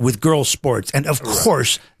with girl sports. And of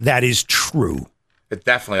course, that is true. It's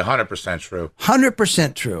definitely 100% true.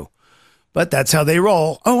 100% true. But that's how they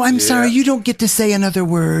roll. Oh, I'm sorry. You don't get to say another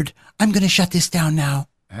word. I'm going to shut this down now.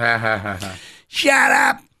 Shut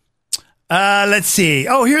up. Let's see.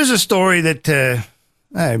 Oh, here's a story that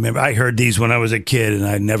I remember. I heard these when I was a kid and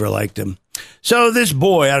I never liked them. So this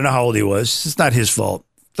boy, I don't know how old he was. It's not his fault.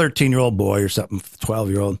 13-year-old boy or something,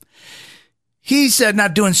 12-year-old. He's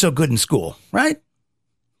not doing so good in school, right?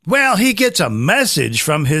 Well, he gets a message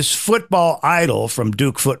from his football idol from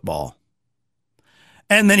Duke football.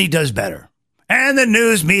 And then he does better. And the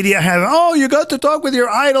news media have, you got to talk with your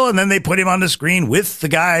idol. And then they put him on the screen with the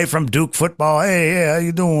guy from Duke football. Hey, how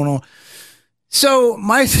you doing? So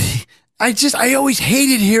I always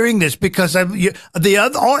hated hearing this because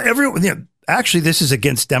everyone. Actually, this is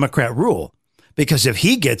against Democrat rule because if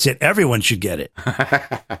he gets it, everyone should get it.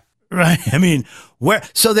 Right? I mean,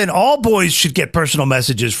 so then all boys should get personal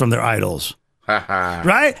messages from their idols,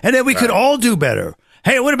 right? And then we could all do better.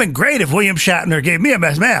 Hey, it would have been great if William Shatner gave me a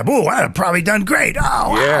message. Man, ooh, I'd have probably done great. Oh,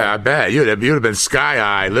 wow. Yeah, I bet you'd have been sky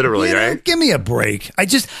high, literally, right? Give me a break.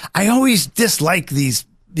 I always dislike these.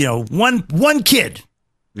 One kid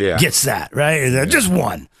gets that, right? Just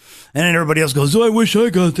one, and then everybody else goes, "Oh, I wish I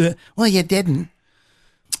got that." Well, you didn't.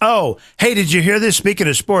 Oh, hey, did you hear this? Speaking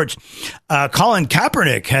of sports, Colin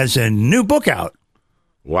Kaepernick has a new book out.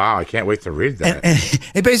 Wow, I can't wait to read that.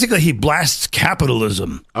 And basically, he blasts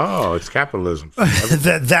capitalism. Oh, it's capitalism.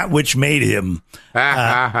 that which made him.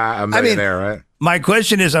 A millionaire, right? My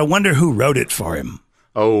question is, I wonder who wrote it for him.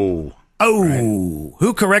 Oh, right.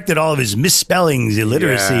 Who corrected all of his misspellings,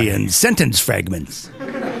 illiteracy, and sentence fragments?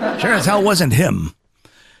 Sure as hell wasn't him.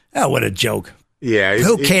 Oh, what a joke. Yeah.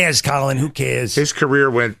 Who cares, Colin? Who cares? His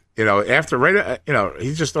career went, after,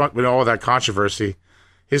 he just thought with all that controversy,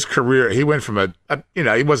 his career, he went from he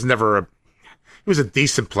was never he was a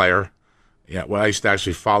decent player. Yeah, well, I used to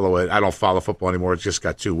actually follow it. I don't follow football anymore. It just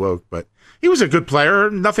got too woke. But he was a good player.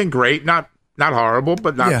 Nothing great. Not horrible,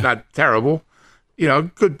 but not terrible.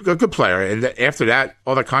 Good player. And after that,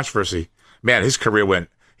 all that controversy, man, his career went.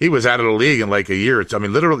 He was out of the league in like a year. I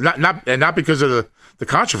mean, literally, not because of the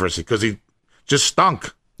controversy, because he just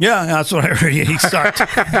stunk. Yeah, that's what I heard. He sucked.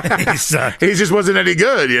 He sucked. He just wasn't any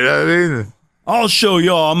good. You know what I mean? I'll show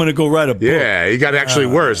y'all. I'm going to go write a book. Yeah, he got actually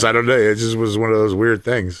worse. I don't know. It just was one of those weird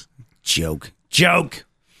things. Joke. Yeah.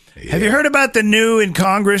 Have you heard about the new in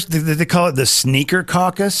Congress? They call it the sneaker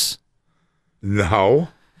caucus. No.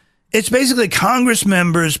 It's basically Congress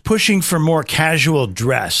members pushing for more casual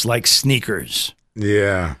dress, like sneakers.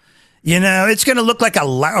 Yeah. It's going to look like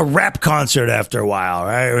a rap concert after a while,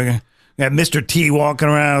 right? We're going to have Mr. T walking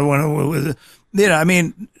around. I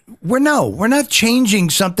mean, we're not changing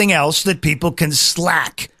something else that people can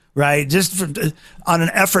slack, right? Just on an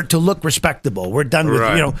effort to look respectable. We're done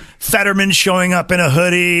with, Fetterman showing up in a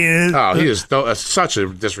hoodie. Oh, he is such a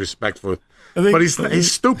disrespectful. But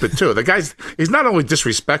he's stupid too. The he's not only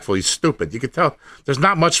disrespectful, he's stupid. You could tell there's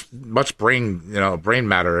not much brain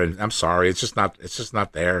matter, and I'm sorry, it's just not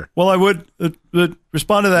there. Well, I would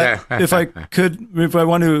respond to that if I could, if I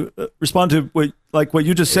want to respond to what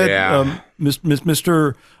you just said,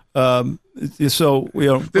 Mr. So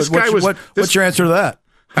what's your answer to that?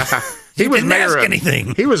 He was mayor of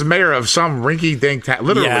anything. He was mayor of some rinky-dink town,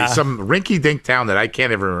 literally some rinky-dink town that I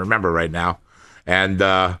can't even remember right now,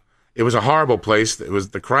 and. It was a horrible place. It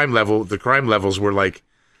was the crime levels were like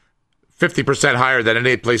 50% higher than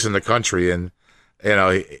any place in the country. And,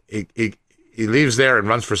 he leaves there and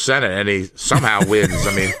runs for Senate and he somehow wins.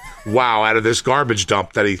 I mean, wow, out of this garbage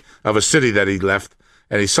dump of a city that he left,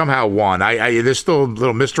 and he somehow won. There's still a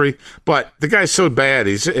little mystery, but the guy's so bad.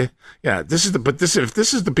 If this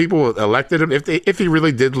is the people who elected him, if he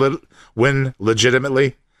really did win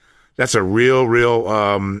legitimately, that's a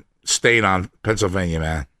real stain on Pennsylvania,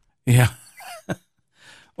 man. Yeah.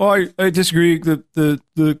 Well, I disagree. The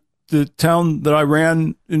town that I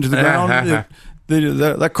ran into the ground,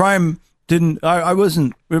 that crime didn't. I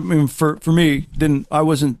wasn't. I mean, for me, didn't. I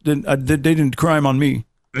wasn't. Didn't. They didn't crime on me.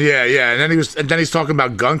 Yeah, and then he's talking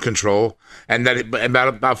about gun control, and that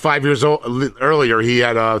about 5 years earlier he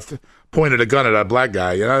had pointed a gun at a black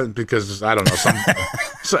guy, because I don't know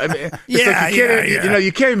So I mean,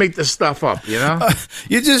 you can't make this stuff up,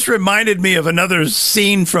 You just reminded me of another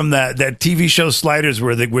scene from that TV show Sliders,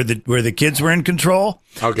 where the kids were in control.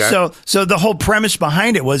 Okay. So the whole premise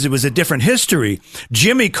behind it was a different history.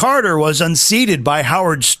 Jimmy Carter was unseated by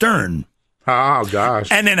Howard Stern. Oh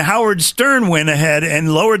gosh. And then Howard Stern went ahead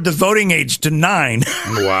and lowered the voting age to 9.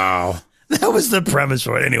 Wow. That was the premise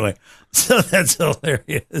for it, anyway. So that's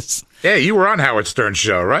hilarious. Yeah, you were on Howard Stern's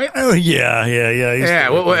show, right? Oh yeah. Yeah.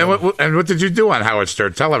 And what did you do on Howard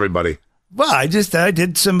Stern? Tell everybody. Well, I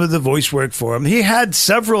did some of the voice work for him. He had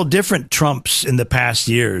several different Trumps in the past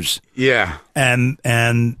years. Yeah. And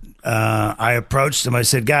I approached him. I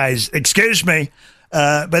said, guys, excuse me,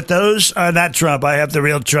 but those are not Trump. I have the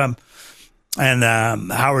real Trump. And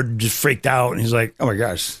Howard just freaked out, and he's like, oh my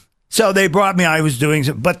gosh. So they brought me, I was doing,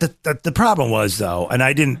 but the problem was, though, and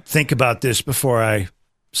I didn't think about this before I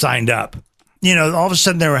signed up. All of a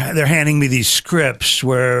sudden they're handing me these scripts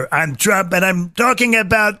where I'm Trump and I'm talking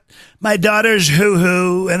about my daughter's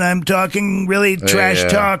hoo-hoo, and I'm talking really trash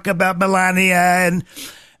talk about Melania,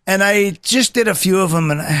 and I just did a few of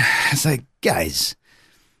them, and I was like, guys,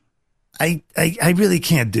 I really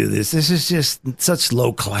can't do this. This is just such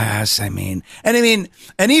low class. And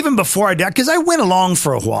even before I did, because I went along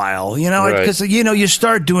for a while, because, you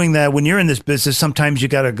start doing that when you're in this business. Sometimes you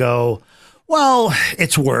got to go, well,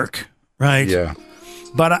 it's work, right? Yeah.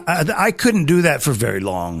 But I couldn't do that for very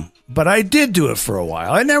long. But I did do it for a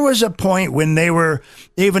while. And there was a point when they were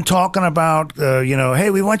even talking about, hey,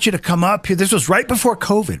 we want you to come up here. This was right before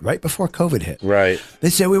COVID hit. Right. They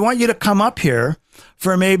said, we want you to come up here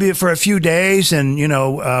for a few days and,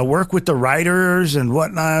 work with the writers and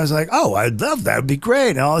whatnot. I was like, oh, I'd love that. It'd be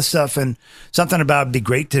great. And all this stuff. And something about it'd be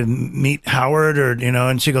great to meet Howard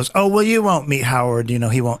and she goes, oh, well, you won't meet Howard. He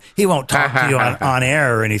won't talk to you on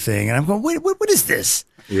air or anything. And I'm going, wait, what is this?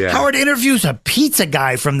 Yeah. Howard interviews a pizza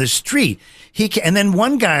guy from the street. And then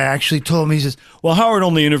one guy actually told me, he says, well, Howard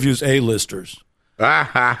only interviews A-listers.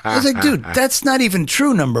 I was like, dude, that's not even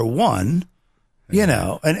true, number one.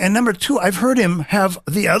 And number two, I've heard him have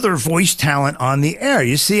the other voice talent on the air.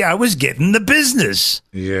 You see, I was getting the business.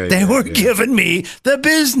 They were giving me the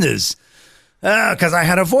business because I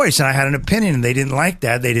had a voice and I had an opinion and they didn't like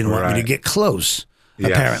that. They didn't want me to get close.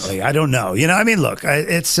 Yes. Apparently, I don't know. Look,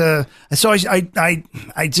 it's so I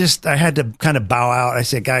had to kind of bow out. I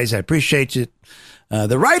said, guys, I appreciate you.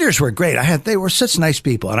 The writers were great. They were such nice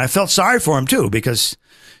people, and I felt sorry for them too because,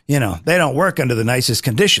 they don't work under the nicest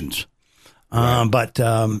conditions. Right.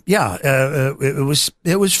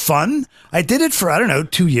 It was fun. I did it for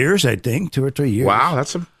 2 years, I think, 2 or 3 years. Wow,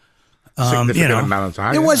 that's a significant amount of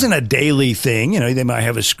time. It wasn't a daily thing. They might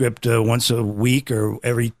have a script once a week or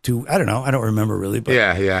every two. I don't know. I don't remember really. But,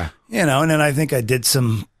 yeah. And then I think I did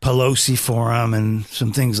some Pelosi for him and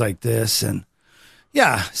some things like this. And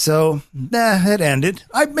so it ended.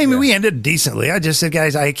 We ended decently. I just said,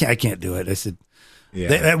 guys, I can't do it. I said,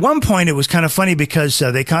 at one point it was kind of funny because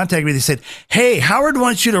they contacted me. They said, hey, Howard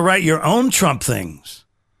wants you to write your own Trump things.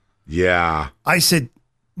 Yeah. I said,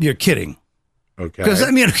 you're kidding. Okay.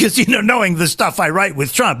 Because knowing the stuff I write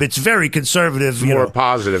with Trump, it's very conservative. More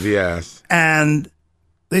positive, yes. And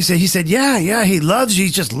he said, yeah, he loves you.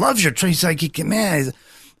 He just loves your. He's like,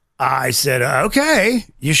 I said, okay,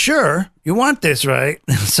 you sure? You want this, right?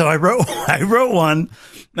 So I wrote one,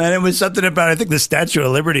 and it was something about, I think, the Statue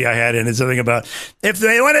of Liberty I had in it, something about, if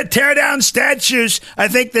they want to tear down statues, I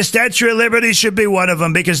think the Statue of Liberty should be one of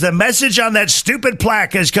them, because the message on that stupid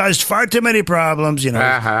plaque has caused far too many problems,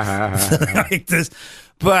 like this.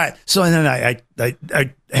 But, so and then I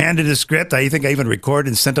handed a script. I think I even recorded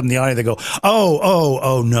and sent them the audio. They go,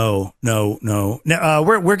 no.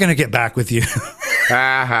 We're going to get back with you.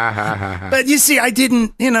 But you see, I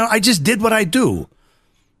didn't, I just did what I do.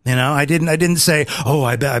 I didn't say,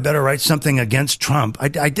 I better write something against Trump.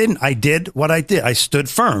 I didn't. I did what I did. I stood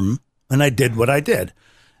firm and I did what I did.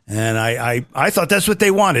 And I thought that's what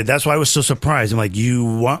they wanted. That's why I was so surprised. I'm like, you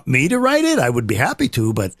want me to write it? I would be happy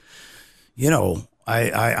to, but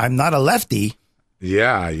I'm not a lefty.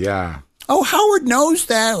 Yeah. Oh, Howard knows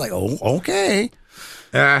that. Like, okay.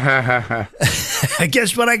 I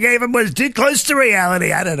guess what I gave him was too close to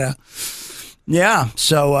reality. I don't know. Yeah.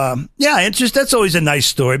 So, that's always a nice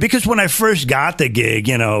story, because when I first got the gig,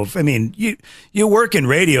 you work in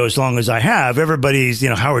radio as long as I have. Everybody's,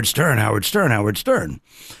 Howard Stern.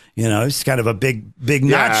 It's kind of a big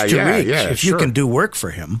notch to reach if you can do work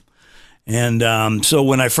for him. And so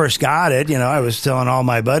when I first got it, I was telling all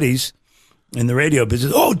my buddies in the radio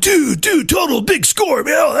business, oh, dude, total big score,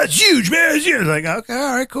 man. Oh, that's huge, man. It's huge. Like, okay,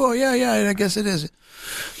 all right, cool. Yeah, I guess it is.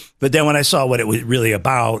 But then when I saw what it was really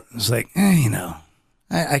about, I was like,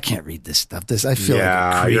 I can't read this stuff. I feel like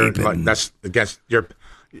a creep. That's against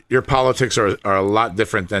your politics are a lot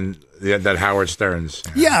different than Howard Stern's.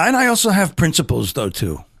 Yeah, and I also have principles, though,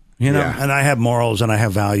 too. And I have morals and I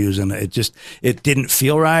have values, and it didn't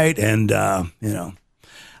feel right. And,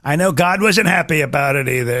 I know God wasn't happy about it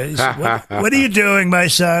either. He said, what are you doing, my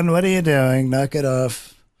son? What are you doing? Knock it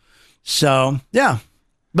off. So, yeah.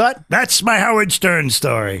 But that's my Howard Stern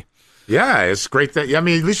story. Yeah, it's great that, at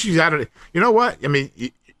least you got it. You know what?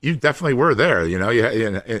 You definitely were there,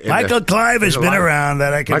 Michael Clive has been around,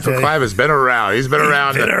 that I can tell you. Michael Clive has been around. He's been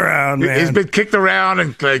around. Man. He's been kicked around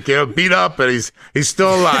and beat up, and he's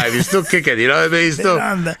still alive. He's still kicking. He's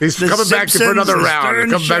coming back for another round.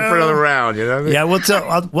 He's coming back for another round. Yeah,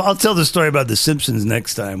 I'll tell the story about the Simpsons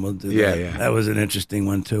next time. We'll do that. Yeah. That was an interesting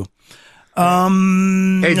one too.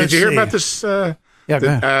 Hey, did you hear about this? The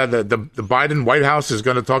Biden White House is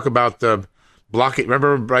going to talk about blocking.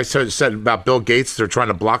 Remember I said about Bill Gates? They're trying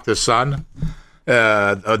to block the sun.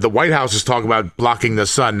 The White House is talking about blocking the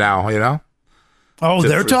sun now. Oh,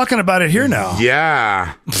 they're talking about it here now.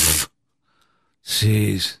 Yeah.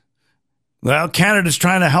 Jeez. Well, Canada's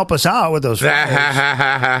trying to help us out with those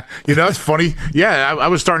fires. It's funny. Yeah, I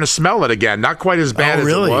was starting to smell it again. Not quite as bad as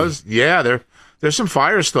it was. Yeah, there's some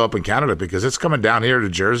fires still up in Canada because it's coming down here to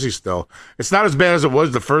Jersey still. It's not as bad as it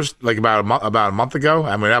was the first, like about a month ago.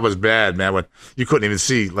 I mean, that was bad, man. When you couldn't even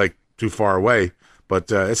see like too far away.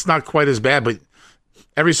 But it's not quite as bad. But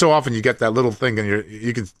every so often you get that little thing and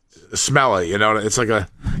you can smell it. It's like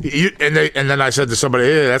and then I said to somebody,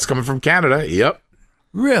 "Hey, that's coming from Canada." Yep.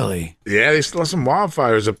 Really? Yeah, they still have some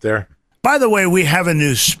wildfires up there. By the way, we have a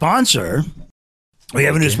new sponsor.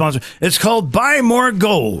 It's called Buy More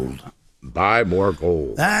Gold. Buy More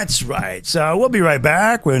Gold. That's right. So we'll be right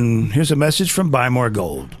back here's a message from Buy More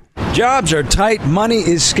Gold. Jobs are tight, money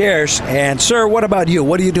is scarce, and sir, what about you?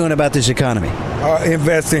 What are you doing about this economy?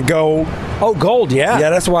 Invest in gold. Oh, gold, yeah. Yeah,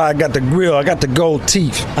 that's why I got the grill. I got the gold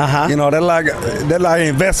teeth. That's like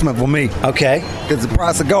investment for me. Okay. Because the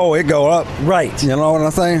price of gold, it go up. Right. You know what I'm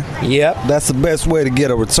saying? Yep. That's the best way to get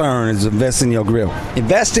a return is invest in your grill.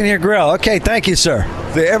 Invest in your grill. Okay, thank you, sir.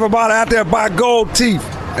 So everybody out there buy gold teeth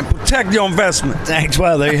and protect your investment. Thanks.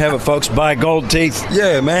 Well, there you have it, folks. Buy gold teeth.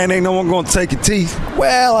 Yeah, man. Ain't no one going to take your teeth.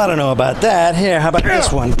 Well, I don't know about that. Here, how about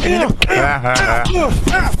this one?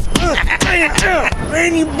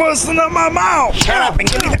 Ain't you busting up my mouth? Shut up and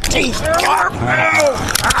give me the teeth.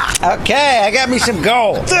 Okay, I got me some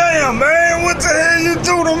gold. Damn, man. What the hell you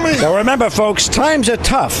do to me? So remember, folks, times are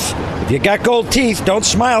tough. If you got gold teeth, don't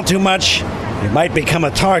smile too much. You might become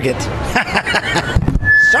a target.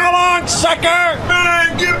 So long, sucker!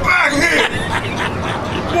 Man, get back here!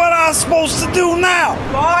 What I supposed to do now?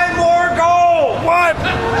 Buy more gold! What?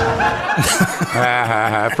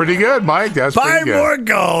 Pretty good, Mike. That's Buy pretty good. More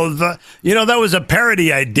Gold. That was a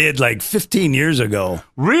parody I did like 15 years ago.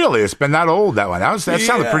 Really? It's been that old, that one. That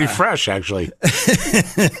sounded pretty fresh, actually.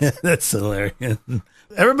 That's hilarious.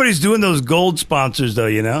 Everybody's doing those gold sponsors, though,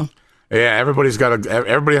 Yeah, everybody has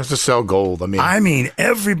to sell gold. I mean,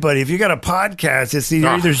 everybody. If you got a podcast, it's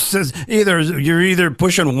you're either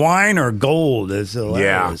pushing wine or gold. It's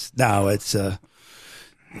hilarious. Yeah. No,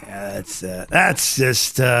 that's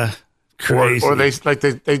just crazy. Or they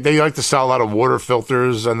like to sell a lot of water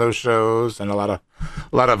filters on those shows and a lot of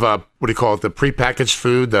what do you call it? The prepackaged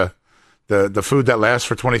food, the food that lasts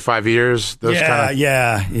for 25 years.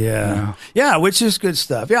 Yeah, which is good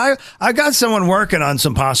stuff. Yeah, I got someone working on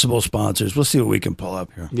some possible sponsors. We'll see what we can pull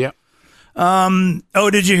up here. Yeah.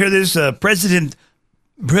 Did you hear this? President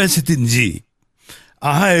Xi.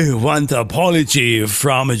 I want apology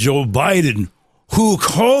from Joe Biden, who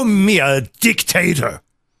called me a dictator.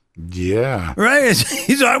 Yeah. Right?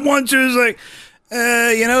 I want to. It's like,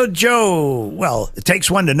 Joe, well, it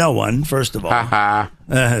takes one to know one, first of all. Right?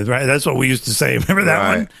 That's what we used to say. Remember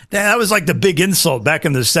that one? That was like the big insult back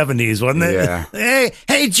in the 70s, wasn't it? Yeah.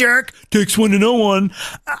 Hey, jerk. Takes one to know one.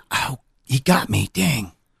 He got me.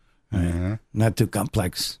 Dang. Mm-hmm. Not too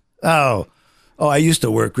complex. Oh, I used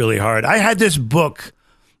to work really hard. I had this book,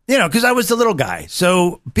 because I was the little guy.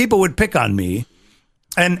 So people would pick on me.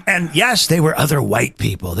 And yes, they were other white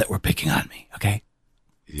people that were picking on me, okay?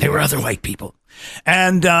 They were other white people.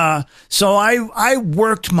 And so I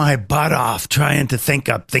worked my butt off trying to think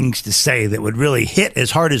up things to say that would really hit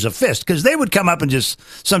as hard as a fist, because they would come up and just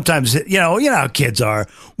sometimes, you know how kids are.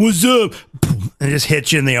 What's up? And just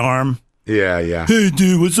hit you in the arm. Yeah. Hey,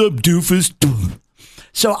 dude, what's up, doofus?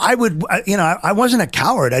 So I would, I wasn't a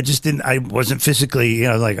coward. I wasn't physically,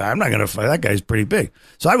 like, I'm not going to fight. That guy's pretty big.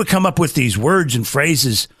 So I would come up with these words and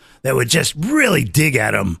phrases that would just really dig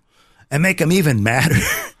at him and make him even madder.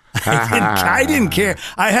 I didn't care.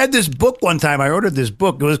 I had this book one time. I ordered this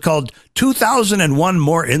book. It was called 2001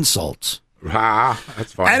 More Insults.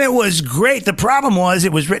 That's fine. And it was great. The problem was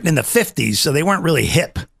it was written in the 50s, so they weren't really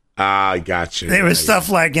hip. I got you. There was stuff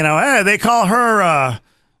like, hey, they call her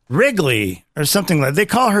Wrigley or something like that. They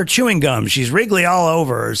call her chewing gum. She's Wrigley all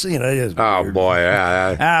over. So, oh, boy.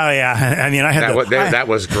 Yeah. Oh, yeah. I mean, I had that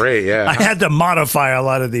was great. Yeah. I had to modify a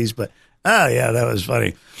lot of these, but yeah, that was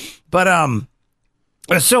funny. But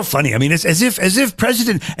it's so funny. I mean, it's as if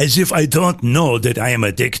I don't know that I am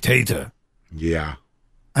a dictator. Yeah.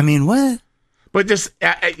 I mean, what? But just,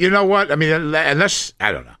 you know what? I mean, unless,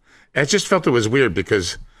 I don't know. I just felt it was weird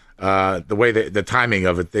because the way the timing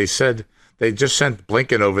of it, they said they just sent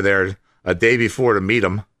Blinken over there a day before to meet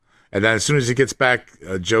him. And then as soon as he gets back,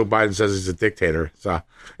 Joe Biden says he's a dictator. So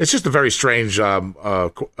it's just a very strange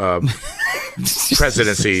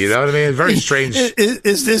presidency. You know what I mean? Very strange.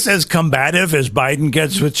 Is this as combative as Biden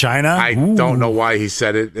gets with China? I don't know why he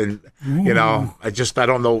said it. And, I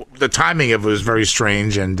don't know. The timing of it was very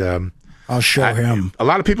strange. And I'll show him. A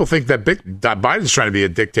lot of people think that Biden's trying to be a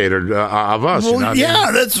dictator of us. Well, you know what I mean?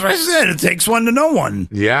 yeah, that's what I said. It takes one to know one.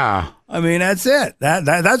 Yeah. I mean, that's it.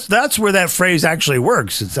 That's where that phrase actually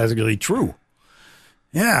works. It's actually true.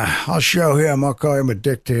 Yeah, I'll show him. I'll call him a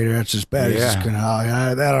dictator. That's as bad as it's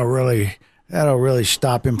gonna. That'll really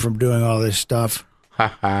stop him from doing all this stuff.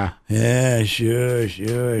 Yeah,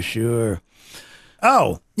 sure.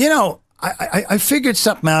 Oh, I figured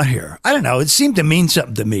something out here. I don't know. It seemed to mean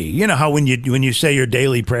something to me. You know how when you say your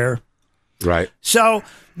daily prayer, right? So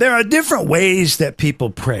there are different ways that people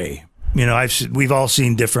pray. We've all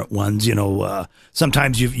seen different ones.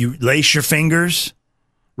 Sometimes you lace your fingers,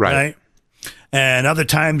 right? And other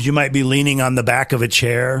times you might be leaning on the back of a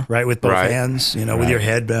chair, right, with both hands, with your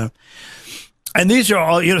head down. And these are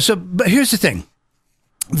all, so, but here's the thing.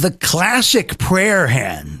 The classic prayer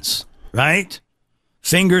hands, right?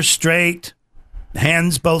 Fingers straight,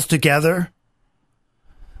 hands both together.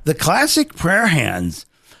 The classic prayer hands,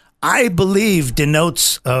 I believe,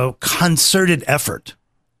 denotes a concerted effort.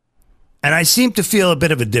 And I seem to feel a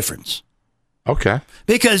bit of a difference. Okay.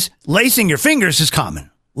 Because lacing your fingers is common.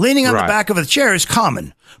 Leaning on the back of a chair is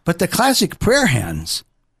common. But the classic prayer hands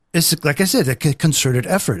is, like I said, a concerted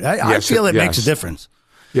effort. I feel it makes a difference.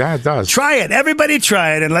 Yeah, it does. Try it. Everybody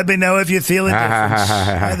try it and let me know if you feel a difference.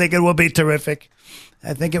 I think it will be terrific.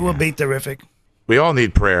 We all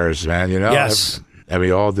need prayers, man, Yes. And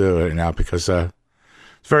we all do it now because it's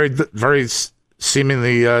very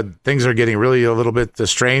seemingly things are getting really a little bit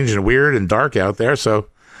strange and weird and dark out there. So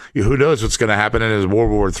who knows what's going to happen in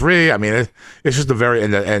World War III? I mean, it's just the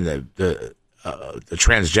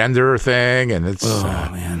transgender thing, and it's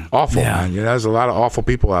awful, man. There's a lot of awful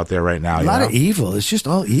people out there right now. A lot of evil. It's just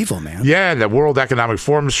all evil, man. Yeah, and the World Economic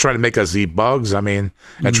Forum is trying to make us eat bugs. I mean,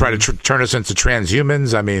 and try to turn us into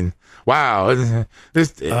transhumans. I mean, wow.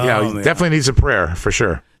 This definitely needs a prayer for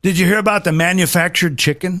sure. Did you hear about the manufactured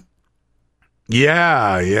chicken?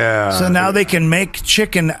 Yeah. So now they can make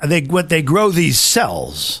chicken. They grow these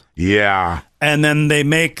cells. Yeah. And then they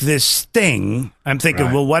make this thing. I'm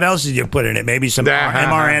thinking, well, what else did you put in it? Maybe some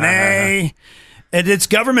mRNA. And it's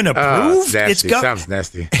government approved. Sounds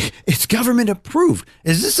nasty. It's government approved.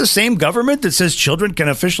 Is this the same government that says children can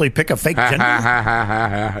officially pick a fake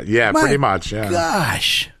gender? Yeah, pretty much. Yeah.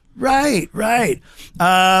 Gosh. Right.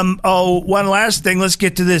 One last thing. Let's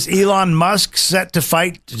get to this. Elon Musk set to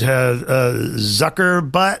fight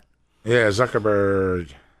Zuckerbutt. Yeah,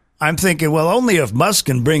 Zuckerberg. I'm thinking, well, only if Musk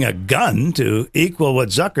can bring a gun to equal what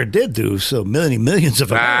Zucker did to so millions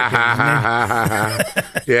of Americans.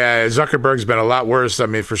 Yeah, Zuckerberg's been a lot worse. I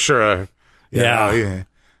mean, for sure.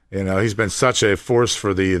 He's been such a force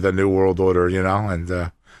for the New World Order, and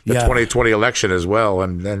the 2020 election as well.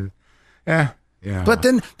 And then, yeah. But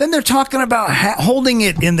then they're talking about holding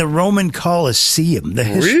it in the Roman Colosseum, the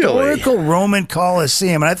historical Roman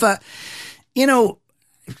Colosseum. And I thought,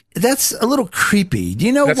 that's a little creepy. Do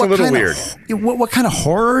you know what kind weird. What kind of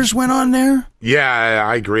horrors went on there? Yeah,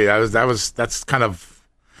 I agree. That's kind of,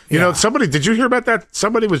 somebody, did you hear about that?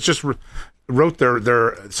 Somebody was just wrote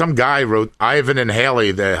some guy wrote Ivan and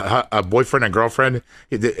Haley, a boyfriend and girlfriend.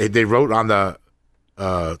 They wrote on the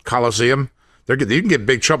Colosseum. You can get in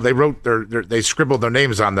big trouble. They wrote they scribbled their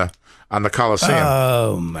names on the Colosseum.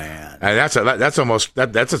 Oh man! And that's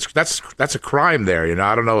a crime there.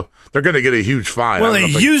 I don't know. They're going to get a huge fine. Well,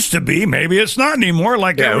 it used to be. Maybe it's not anymore.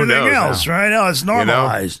 Like everything else, right now it's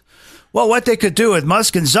normalized. Well, what they could do with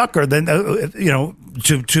Musk and Zucker, then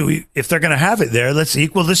to if they're going to have it there, let's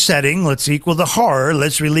equal the setting, let's equal the horror,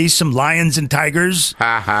 let's release some lions and tigers,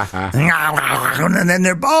 and then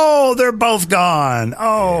they're both gone.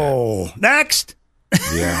 Next.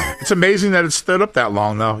 Yeah, it's amazing that it stood up that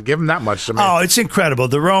long, though. Give them that much. It's incredible.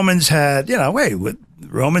 The Romans had,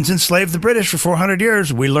 Romans enslaved the British for 400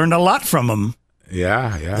 years. We learned a lot from them.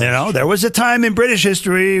 Yeah. There was a time in British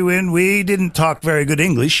history when we didn't talk very good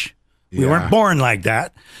English. We weren't born like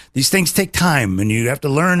that. These things take time, and you have to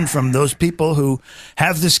learn from those people who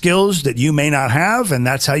have the skills that you may not have, and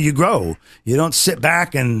that's how you grow. You don't sit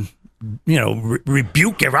back and,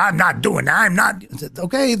 rebuke it. I'm not doing that. I'm not.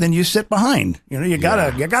 Okay, then you sit behind. You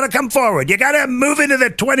gotta come forward. You gotta move into the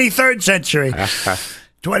 23rd century.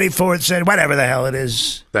 24th century, whatever the hell it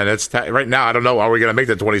is. Then it's right now. I don't know. Are we going to make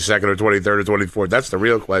the 22nd or 23rd or 24th? That's the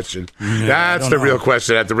real question. That's the real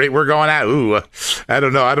question. At the rate we're going at, I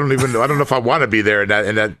don't know. I don't know if I want to be there in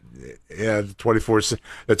that. The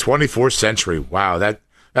 24th century. Wow, that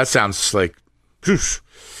sounds like, it's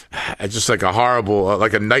just like a horrible,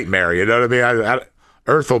 like a nightmare. You know what I mean?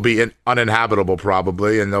 Earth will be uninhabitable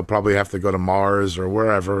probably, and they'll probably have to go to Mars or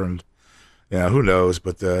wherever and. Yeah, who knows?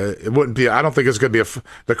 But it wouldn't be. I don't think it's going to be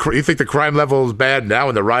you think the crime level is bad now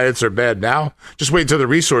and the riots are bad now? Just wait until the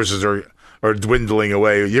resources are dwindling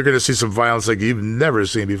away. You're going to see some violence like you've never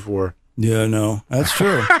seen before. Yeah, no, that's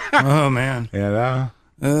true. Oh man. Yeah.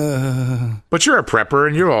 But you're a prepper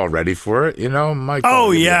and you're all ready for it, Mike.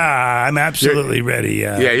 Oh yeah, I'm absolutely ready.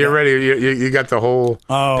 Yeah. Yeah, you're ready. You got the whole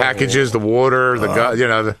packages, the water,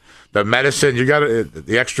 the medicine. You got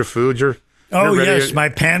the extra food. You're ready. Yes, my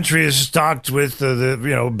pantry is stocked with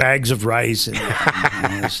the bags of rice.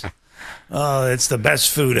 And, it's the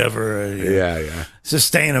best food ever. Yeah.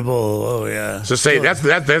 Sustainable. Oh yeah. That's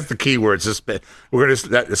the key word. We're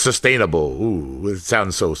gonna sustainable. Ooh, it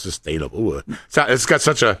sounds so sustainable. Ooh, it's got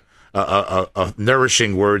such a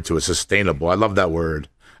nourishing word to it. Sustainable. I love that word.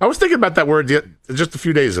 I was thinking about that word just a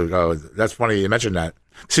few days ago. That's funny you mentioned that.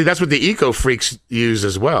 See, that's what the eco freaks use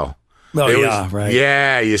as well. Oh, right.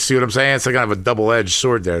 Yeah, you see what I'm saying? It's like kind of a double-edged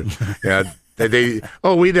sword there. Yeah. We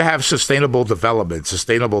need to have sustainable development.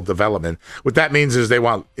 What that means is they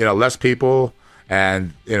want, less people,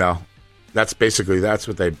 and that's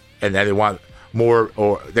what they want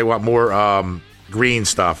more green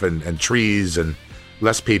stuff and trees and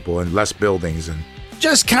less people and less buildings and.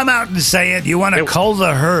 Just come out and say it. You want to cull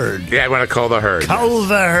the herd. Yeah, I want to cull the herd. Cull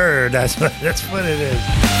the herd. That's what it is.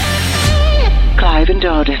 Clive and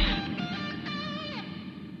Dardis.